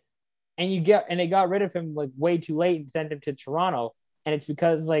 Right. And they got rid of him like way too late and sent him to Toronto. And it's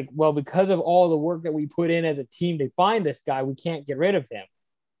because because of all the work that we put in as a team to find this guy, we can't get rid of him.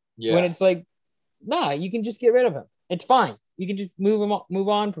 Yeah. When it's like, nah, you can just get rid of him. It's fine. You can just move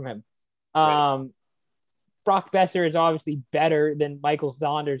on from him. Right. Brock Besser is obviously better than Michael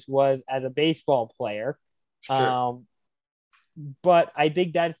Saunders was as a baseball player. Sure. But I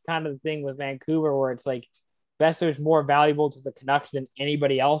think that's kind of the thing with Vancouver, where it's like Besser is more valuable to the Canucks than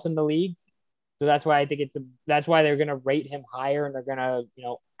anybody else in the league. So that's why I think that's why they're going to rate him higher, and they're going to,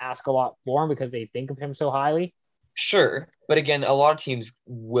 ask a lot for him because they think of him so highly. Sure. But again, a lot of teams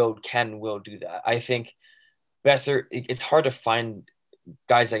will do that. I think Besser, it's hard to find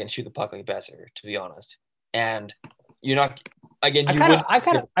guys that can shoot the puck like Besser, to be honest. And you're not, again, I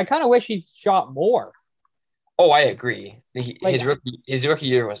kind of wish he shot more. Oh, I agree. His rookie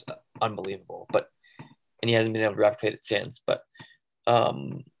year was unbelievable, and he hasn't been able to replicate it since. But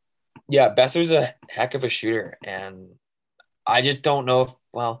yeah, Besser's a heck of a shooter, and I just don't know if,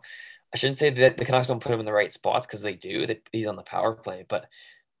 well, I shouldn't say that the Canucks don't put him in the right spots, because they do. He's on the power play, but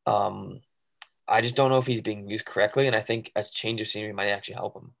I just don't know if he's being used correctly, and I think a change of scenery might actually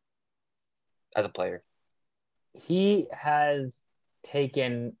help him as a player. He has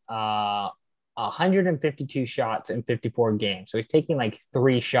taken 152 shots in 54 games, so he's taking like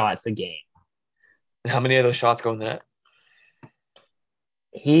 3 shots a game. How many of those shots go in the net?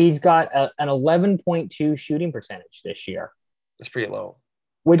 He's got an 11.2 shooting percentage this year. That's pretty low.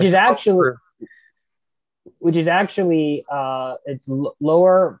 Which is actually it's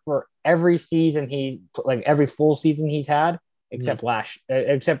lower for every season every full season he's had except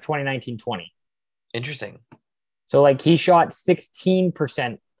 2019-20. Interesting. So he shot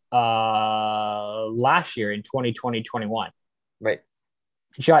 16% last year in 2020-21. Right.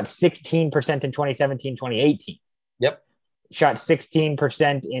 He shot 16% in 2017-2018. Yep. Shot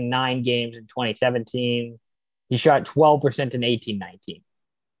 16% in 9 games in 2017. He shot 12% in 18-19.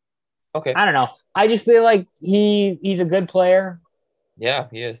 Okay. I don't know. I just feel like he's a good player. Yeah,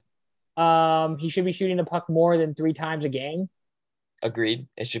 he is. He should be shooting the puck more than 3 times a game. Agreed.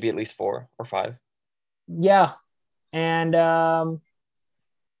 It should be at least 4 or 5. Yeah. And I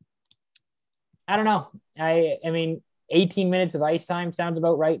don't know. I mean, 18 minutes of ice time sounds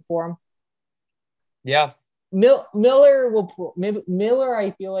about right for him. Yeah. Miller,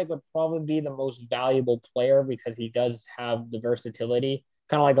 I feel like, would probably be the most valuable player because he does have the versatility,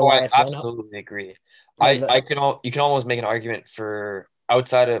 kind of like Elias Lindholm. I absolutely agree. You can almost make an argument for,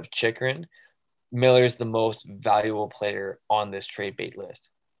 outside of Chychrun, Miller's the most valuable player on this trade bait list.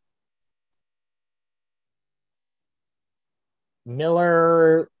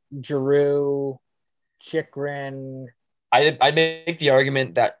 Miller, Giroux, Chychrun. I'd make the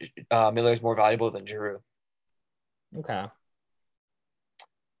argument that Miller's more valuable than Giroux. Okay.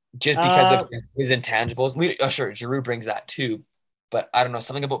 Just because of his intangibles. Sure, Giroux brings that too, but I don't know,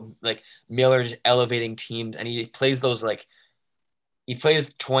 something about Miller's elevating teams, and he plays those he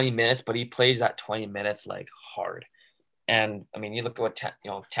plays 20 minutes, but he plays that 20 minutes hard. And I mean, you look at what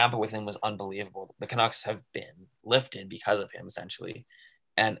Tampa with him was unbelievable. The Canucks have been lifted because of him, essentially.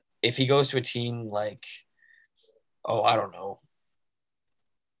 And if he goes to a team I don't know,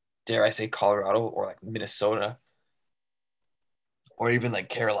 dare I say Colorado or Minnesota, or even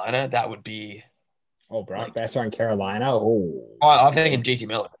Carolina, that would be. Oh, Brock Besser in Carolina. Oh, I'm thinking JT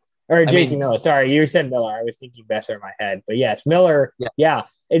Miller. Or JT Miller. Sorry, you said Miller. I was thinking Besser in my head, but yes, Miller. Yeah.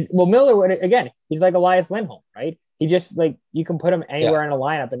 Miller, again, he's like Elias Lindholm, right? He just you can put him anywhere in a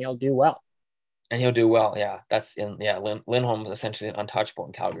lineup and he'll do well. And he'll do well. Yeah, Lindholm is essentially an untouchable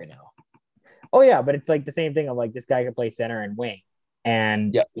in Calgary now. Oh yeah, but it's the same thing of this guy can play center and wing.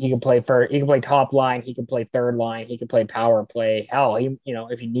 And he can play top line, he can play third line, he can play power play. Hell,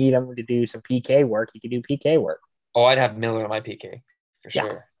 if you need him to do some PK work, he can do PK work. Oh, I'd have Miller on my PK for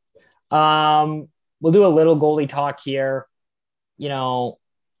sure. We'll do a little goalie talk here.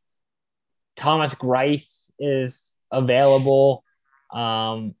 Thomas Greiss is available.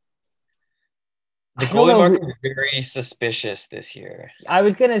 The goalie market is very suspicious this year. I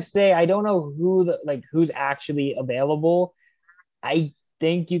was gonna say I don't know who's actually available. I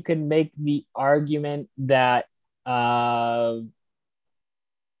think you can make the argument that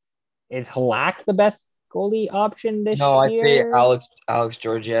is Halak the best goalie option this year? No, I'd say Alex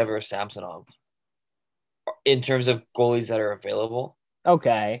Georgiev or Samsonov. In terms of goalies that are available.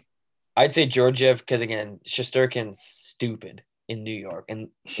 Okay. I'd say Georgiev because again, Shesterkin's stupid in New York. And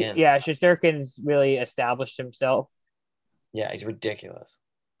Shesterkin's really established himself. Yeah, he's ridiculous.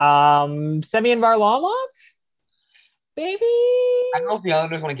 Semyon Varlamov? Baby. I don't know if the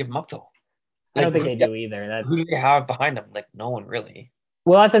Islanders want to give him up though. I don't think they do either. Who do they have behind them? Like no one really.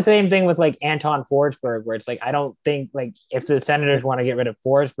 Well, that's the same thing with like Anton Forsberg, where it's like I don't think like if the Senators want to get rid of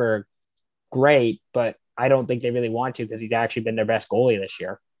Forsberg, great, but I don't think they really want to because he's actually been their best goalie this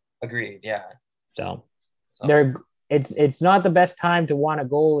year. Agreed. Yeah. So. It's not the best time to want a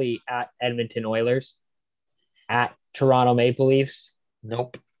goalie at Edmonton Oilers, at Toronto Maple Leafs.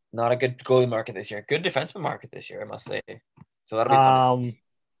 Nope, not a good goalie market this year. Good defenseman market this year, I must say. So that'll be fun.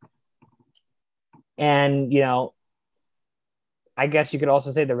 And I guess you could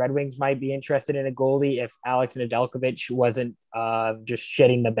also say the Red Wings might be interested in a goalie if Alex Nedeljkovic wasn't just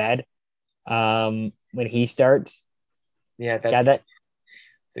shitting the bed when he starts. Yeah, that's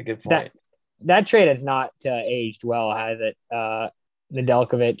a good point. That trade has not aged well, has it?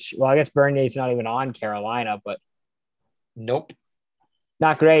 Nedeljkovic. Well, I guess Bernier's not even on Carolina, but nope,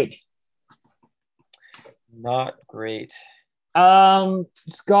 not great. Not great.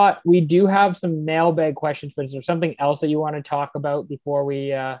 Scott, we do have some mailbag questions, but is there something else that you want to talk about before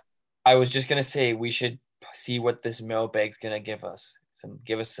we? I was just gonna say we should see what this mailbag's gonna give us.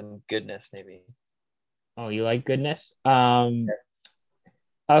 Give us some goodness, maybe. Oh, you like goodness?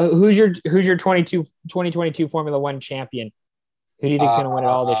 Who's your 2022 Formula One champion? Who do you think is going to win it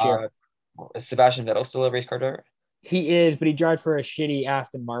all this year? Is Sebastian Vettel still a race car driver? He is, but he drives for a shitty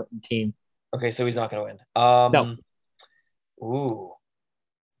Aston Martin team. Okay, so he's not going to win. No. Ooh.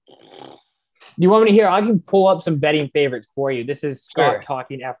 Do you want me to hear? I can pull up some betting favorites for you. This is Scott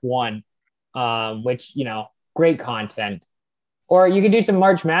talking F1, which, great content. Or you can do some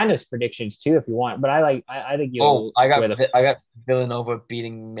March Madness predictions too if you want. But I think you. Oh, I got Villanova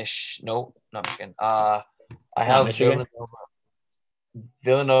beating not Michigan. I have Michigan.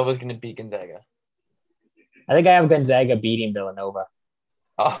 Villanova's going to beat Gonzaga. I think I have Gonzaga beating Villanova.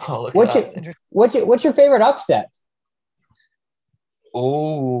 Oh, look at that. What's your favorite upset?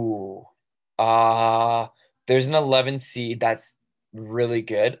 Oh, there's an 11 seed that's really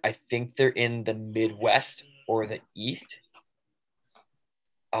good. I think they're in the Midwest or the East.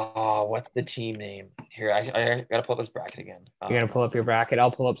 What's the team name? Here, I gotta pull up this bracket again. You're gonna pull up your bracket.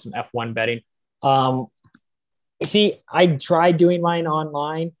 I'll pull up some F1 betting. See, I tried doing mine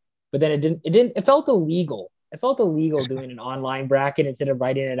online, but then it felt illegal. It felt illegal doing an online bracket instead of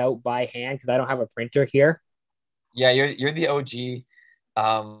writing it out by hand because I don't have a printer here. Yeah, you're the OG.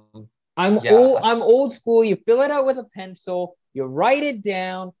 I'm old school. You fill it out with a pencil, you write it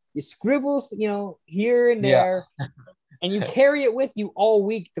down, you scribble, here and there. Yeah. And you carry it with you all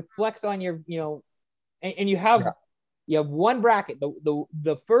week to flex on your, and you have one bracket.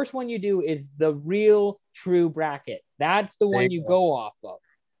 The first one you do is the real true bracket. That's the one you go off of.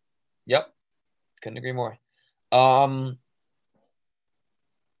 Yep. Couldn't agree more.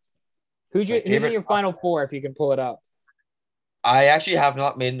 Who's in your final four if you can pull it up? I actually have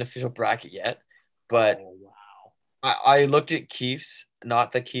not made an official bracket yet, but I looked at Keefe's.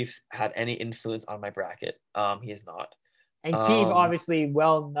 Not that Keefe's had any influence on my bracket. He is not. And Keefe, obviously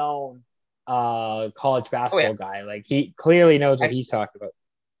well-known college basketball guy. Like, he clearly knows what he's talking about.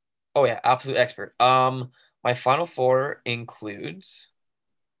 Oh, yeah. Absolute expert. My final four includes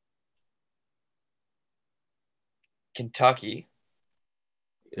Kentucky.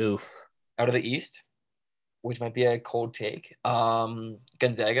 Oof. Out of the East, which might be a cold take.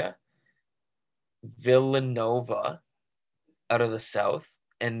 Gonzaga. Villanova out of the South.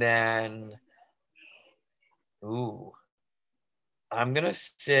 And then... I'm gonna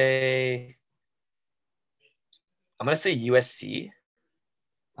say USC.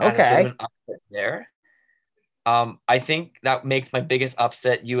 Okay. There. I think that makes my biggest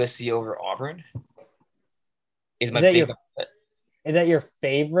upset USC over Auburn. Is that your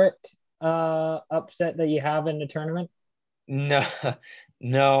favorite upset that you have in the tournament? No.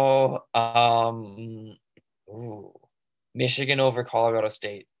 Michigan over Colorado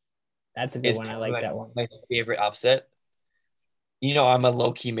State. That's a good one. I like that one. My favorite upset. I'm a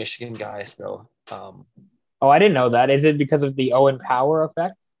low-key Michigan guy, so. I didn't know that. Is it because of the Owen Power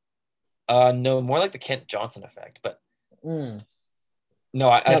effect? No, more like the Kent Johnson effect, but Mm, no,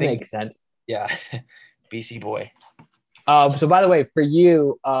 I that think, makes sense. yeah, BC boy. So by the way, for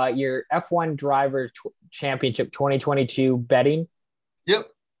you, your F1 driver championship 2022 betting, Yep.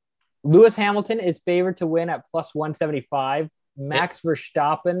 Lewis Hamilton is favored to win at plus 175. Okay. Max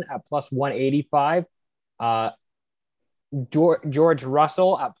Verstappen at plus 185. George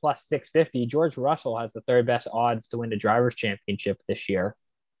Russell at plus 650. George Russell has the third best odds to win the drivers' championship this year.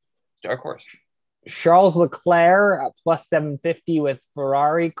 Dark horse. Charles Leclerc at plus 750 with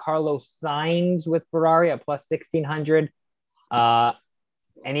Ferrari. Carlos Sainz with Ferrari at plus 1600. And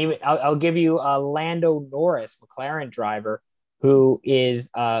even I'll give you Lando Norris, McLaren driver, who is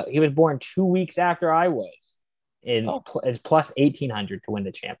he was born 2 weeks after I was, is plus 1800 to win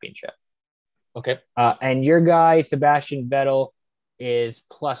the championship. Okay. And your guy Sebastian Vettel is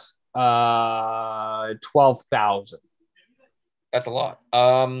plus 12,000. That's a lot.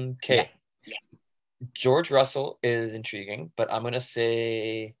 Okay. Yeah. George Russell is intriguing, but I'm gonna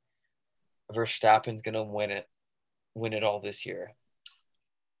say Verstappen's gonna win it all this year.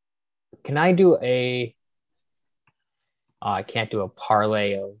 Can I do I can't do a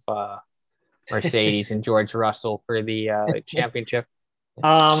parlay of Mercedes and George Russell for the championship.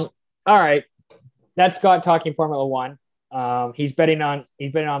 All right. That's Scott talking Formula One. He's betting on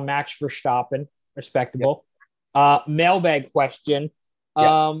Max Verstappen, respectable. Yep. Mailbag question.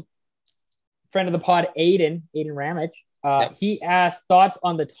 Yep. Friend of the pod, Aiden Ramage. Yep. He asked thoughts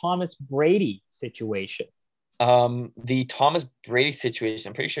on the Thomas Brady situation. The Thomas Brady situation,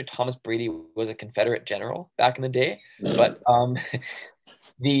 I'm pretty sure Thomas Brady was a Confederate general back in the day, but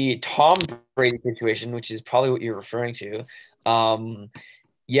the Tom Brady situation, which is probably what you're referring to, I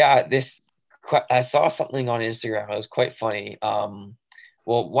saw something on Instagram. It was quite funny.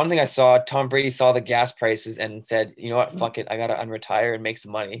 Well, one thing I saw, Tom Brady saw the gas prices and said, you know what, fuck it, I gotta unretire and make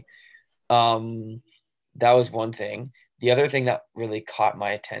some money. That was one thing. The other thing that really caught my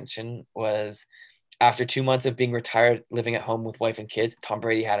attention was after 2 months of being retired, living at home with wife and kids, Tom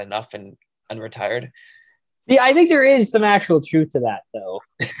Brady had enough and unretired. Yeah, I think there is some actual truth to that, though.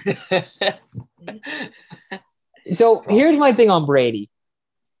 So here's my thing on Brady.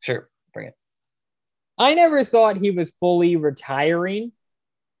 Sure, bring it. I never thought he was fully retiring.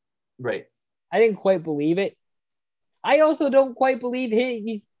 Right. I didn't quite believe it. I also don't quite believe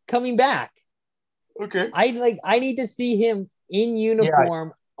he's coming back. Okay. I need to see him in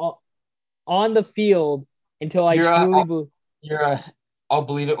uniform on the field until I truly believe. I'll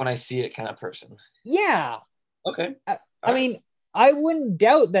believe it when I see it kind of person. Yeah. Okay. I mean, I wouldn't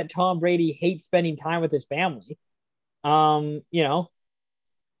doubt that Tom Brady hates spending time with his family. You know,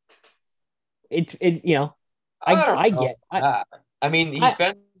 I get. I mean, he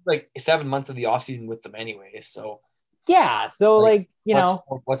spent like 7 months of the offseason with them anyway, so. Yeah, so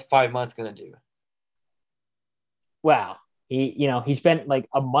what's 5 months gonna do? Wow, he spent like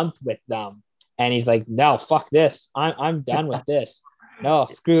a month with them, and he's like, no, fuck this, I'm done with this. No,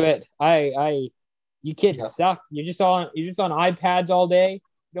 screw it. You kids suck. You're just on iPads all day.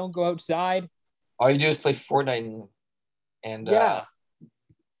 You don't go outside. All you do is play Fortnite and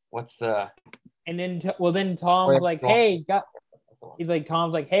what's the? And then Tom's like, hey,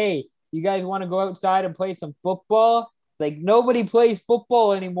 Tom's like, hey, you guys want to go outside and play some football? It's like, nobody plays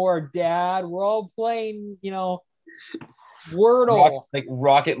football anymore, Dad. We're all playing, Wordle. Like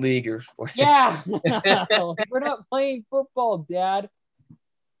Rocket League or yeah. We're not playing football, Dad.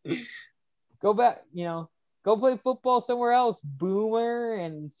 Go back, go play football somewhere else, boomer.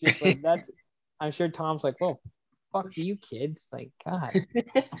 And just like that's I'm sure Tom's like, well, fuck you kids. Like, God.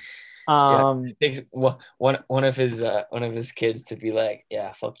 It takes one of his kids to be like,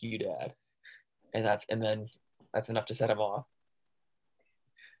 yeah, fuck you, Dad. And then that's enough to set him off.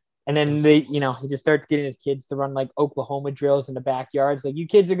 And then he just starts getting his kids to run like Oklahoma drills in the backyards. Like, you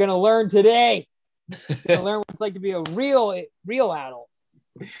kids are gonna learn today. You're gonna learn what it's like to be a real adult.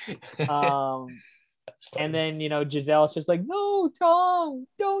 And then Gisele's just like, no, Tom,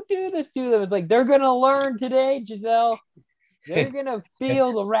 don't do this to them. It's like, they're gonna learn today, Gisele. They're gonna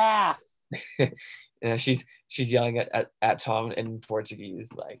feel the wrath. She's yelling at Tom in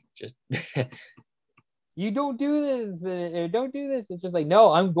Portuguese, like, just you don't do this, don't do this. It's just like,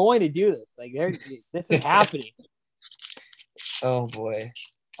 no, I'm going to do this. Like, this is happening. Oh boy.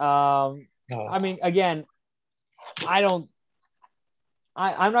 I mean, again, I'm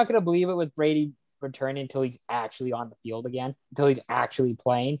not gonna believe it with Brady returning until he's actually on the field again, until he's actually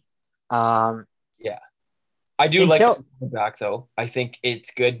playing. Yeah. I do like him back though. I think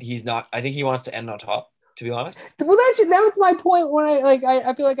it's good. I think he wants to end on top, to be honest. Well, that was my point when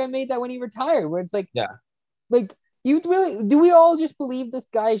I feel like I made that when he retired, where it's like, yeah, like Do we all just believe this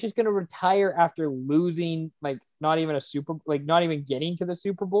guy is just going to retire after losing, like not even getting to the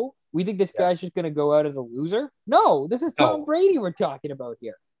Super Bowl? We think this guy's just going to go out as a loser? No, this is Tom Brady we're talking about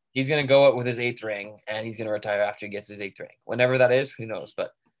here. He's going to go out with his 8th ring, and he's going to retire after he gets his 8th ring. Whenever that is, who knows?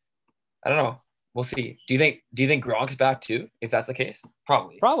 But I don't know. We'll see. Do you think Gronk's back too? If that's the case,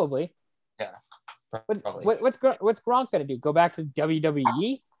 probably. Yeah. Probably. What's Gronk going to do? Go back to WWE?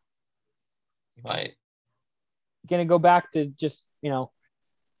 He might. Gonna go back to just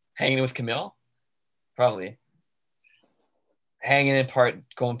hanging with Camille, probably hanging in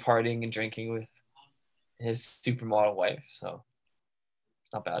going partying and drinking with his supermodel wife. So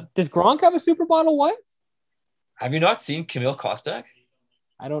it's not bad. Does Gronk have a supermodel wife? Have you not seen Camille Kostek?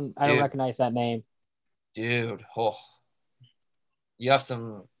 I don't recognize that name, dude. Oh, you have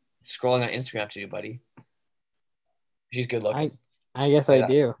some scrolling on Instagram to do, buddy. She's good looking. I guess I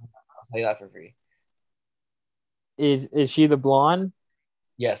do. I'll play that for free. Is she the blonde?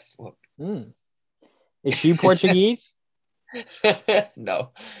 Yes. Is she Portuguese? No.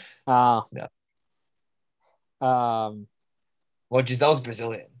 No. Well, Gisele's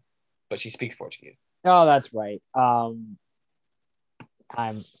Brazilian, but she speaks Portuguese. Oh, that's right. I'm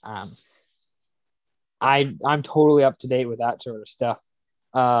totally up to date with that sort of stuff.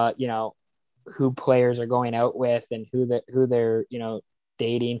 Who players are going out with and who they're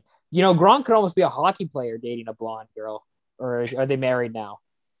dating. Gronk could almost be a hockey player dating a blonde girl, or are they married now?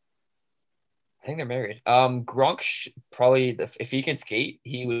 I think they're married. Gronk probably, if he can skate,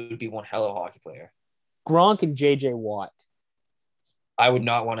 he would be one hell of a hockey player. Gronk and JJ Watt. I would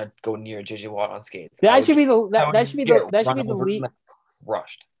not want to go near JJ Watt on skates. That should be the Leafs.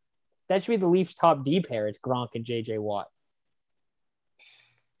 Rushed. That should be the Leafs' top D pair. It's Gronk and JJ Watt.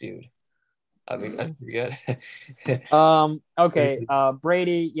 Dude. That'd be good. Okay.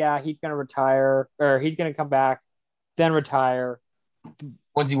 Brady, yeah, he's gonna retire, or he's gonna come back, then retire.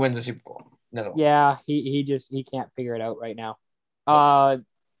 Once he wins the Super Bowl. Yeah, he can't figure it out right now.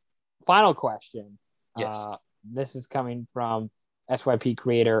 Final question. Yes. This is coming from SYP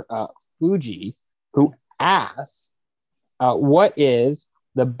creator Fuji, who asks, what is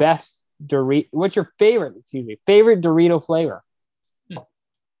the best Dorito? What's your favorite Dorito flavor?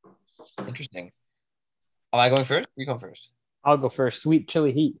 Interesting. Am I going first? You go first. I'll go first. Sweet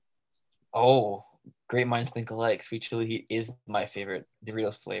chili heat. Oh, great minds think alike. Sweet chili heat is my favorite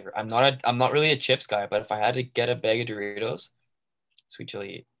Doritos flavor. I'm not really a chips guy, but if I had to get a bag of Doritos, sweet chili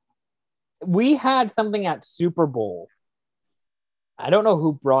heat. We had something at Super Bowl. I don't know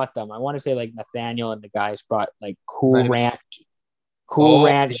who brought them. I want to say like Nathaniel and the guys brought like Cool Ranch.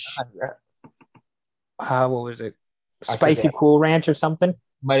 Yeah. What was it? Spicy Cool Ranch or something.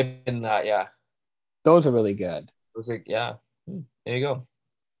 Might have been that, yeah. Those are really good. Yeah. There you go.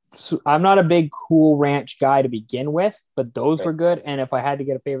 So I'm not a big Cool Ranch guy to begin with, but those were good. And if I had to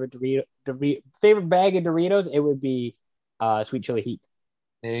get a favorite favorite bag of Doritos, it would be sweet chili heat.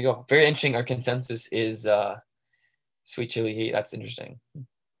 There you go. Very interesting. Our consensus is sweet chili heat. That's interesting.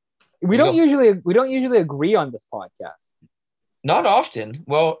 We don't usually agree on this podcast. Not often.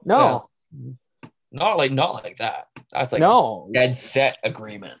 Well, no. Yeah. Not like that. That's like dead set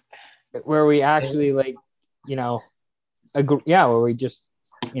agreement. Where we actually agree, where we just,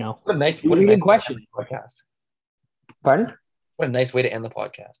 what a nice question. Podcast. Pardon? What a nice way to end the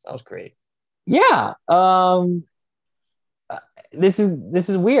podcast. That was great. Yeah. This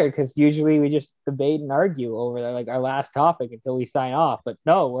is weird because usually we just debate and argue over our last topic until we sign off. But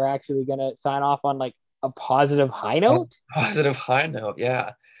no, we're actually gonna sign off on like a positive high note. Positive high note,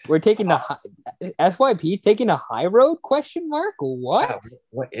 yeah. We're taking SYP's taking a high road ? What? Yeah,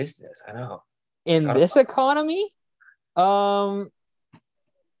 what is this? I know. In this economy? Scott,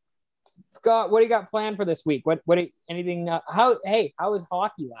 what do you got planned for this week? Anything? How was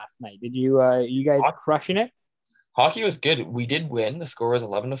hockey last night? Did you guys crushing it? Hockey was good. We did win. The score was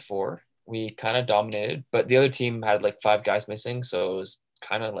 11-4. We kind of dominated, but the other team had like 5 guys missing, so it was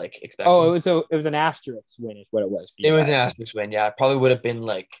kind of like expected. Oh, it was an asterisk win, is what it was. It was an asterisk win. Yeah, it probably would have been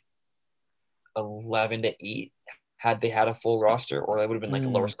like 11-8 had they had a full roster, or it would have been like a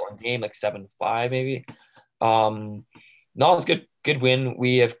lower scoring game, like 7-5 maybe. No, it was good. Good win.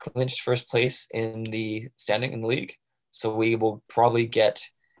 We have clinched first place in the standing in the league, so we will get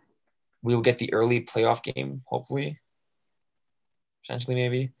the early playoff game, hopefully, potentially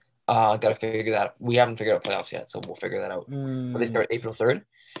maybe. Got to figure that. We haven't figured out playoffs yet, so we'll figure that out. They start April 3rd.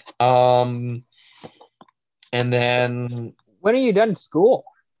 And then when are you done school?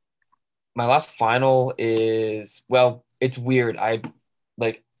 My last final is, well, it's weird. I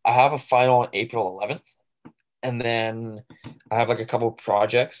have a final on April 11th, and then I have like a couple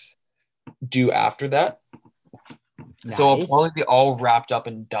projects due after that. Nice. So it'll probably be all wrapped up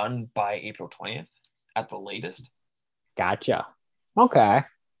and done by April 20th at the latest. Gotcha. Okay.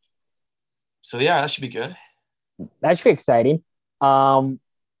 So yeah, that should be good. That should be exciting. Anything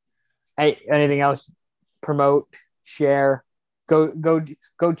else? Promote, share, go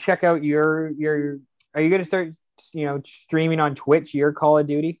check out your. Are you gonna start streaming on Twitch your Call of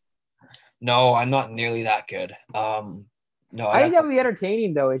Duty? No, I'm not nearly that good. No, I think that would be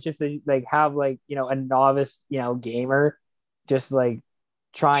entertaining though. It's just to have a novice gamer just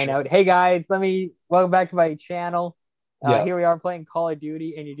trying out. Hey guys, welcome back to my channel. Here we are playing Call of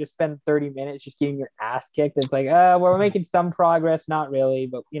Duty, and you just spend 30 minutes just getting your ass kicked. It's we're making some progress, not really,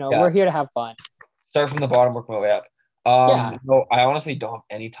 but we're here to have fun. Start from the bottom, work my way up. No, I honestly don't have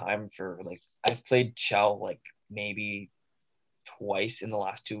any time for I've played Shell maybe twice in the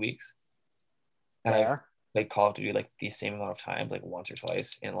last 2 weeks, and I've played Call of Duty the same amount of times, once or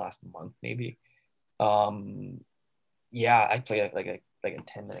twice in the last month maybe. Yeah, I played a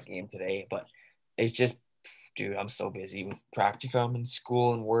 10-minute game today, but it's just, dude, I'm so busy with practicum and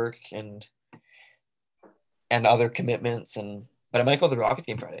school and work and other commitments, but I might go to the Rockets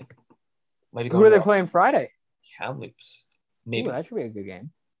game Friday. Who are they playing Friday? Kamloops. Maybe. Ooh, that should be a good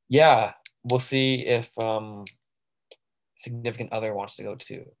game. Yeah, we'll see if significant other wants to go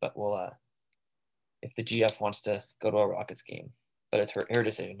too, but we'll if the GF wants to go to a Rockets game, but it's her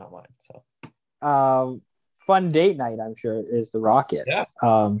decision, not mine. So fun date night, I'm sure, is the Rockets.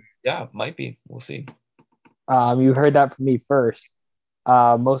 Yeah, might be. We'll see. You heard that from me first.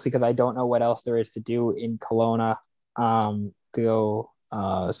 Mostly because I don't know what else there is to do in Kelowna to go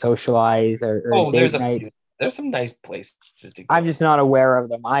socialize or date nights. There's some nice places to go. I'm just not aware of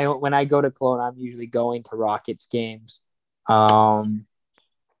them. When I go to Kelowna, I'm usually going to Rockets games.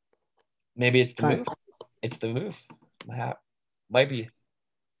 Maybe it's the move. It's the move. Might be.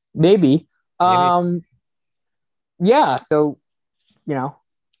 Maybe. Yeah. So,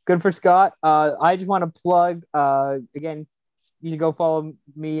 good for Scott. I just want to plug again. You should go follow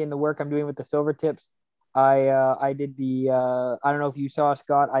me in the work I'm doing with the Silver Tips. I did the I don't know if you saw,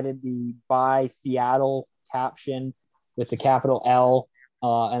 Scott. I did the Buy Seattle caption with the capital L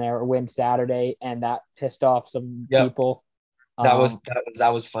and our win Saturday, and that pissed off some people. That was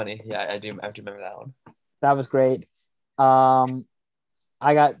funny. Yeah, I do remember that one. That was great. I'm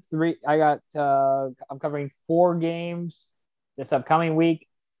covering 4 games this upcoming week.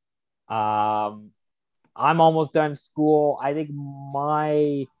 I'm almost done school. I think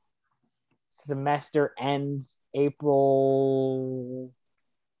my semester ends April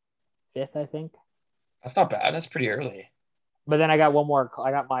 5th, I think. That's not bad. That's pretty early. But then I got one more. I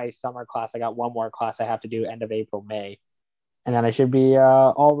got my summer class. I got one more class I have to do end of April, May, and then I should be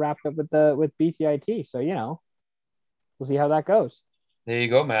all wrapped up with BTIT. So we'll see how that goes. There you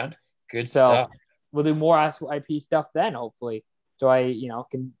go, man. Good stuff. We'll do more SYP stuff then, hopefully, so I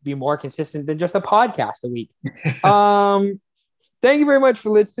can be more consistent than just a podcast a week. Thank you very much for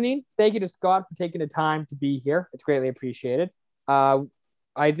listening. Thank you to Scott for taking the time to be here. It's greatly appreciated.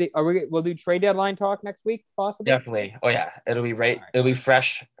 I think we'll do trade deadline talk next week, possibly. Definitely. Oh yeah, it'll be right. It'll be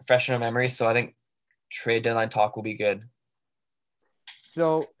fresh in our memory. So I think trade deadline talk will be good.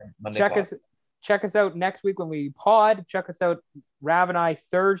 So check us out next week when we pod. Check us out, Rav and I,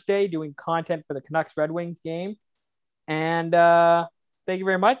 Thursday, doing content for the Canucks Red Wings game. And thank you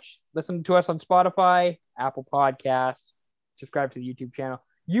very much. Listen to us on Spotify, Apple Podcasts. Subscribe to the YouTube channel.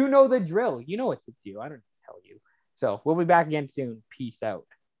 You know the drill. You know what to do. I don't tell you. So we'll be back again soon. Peace out.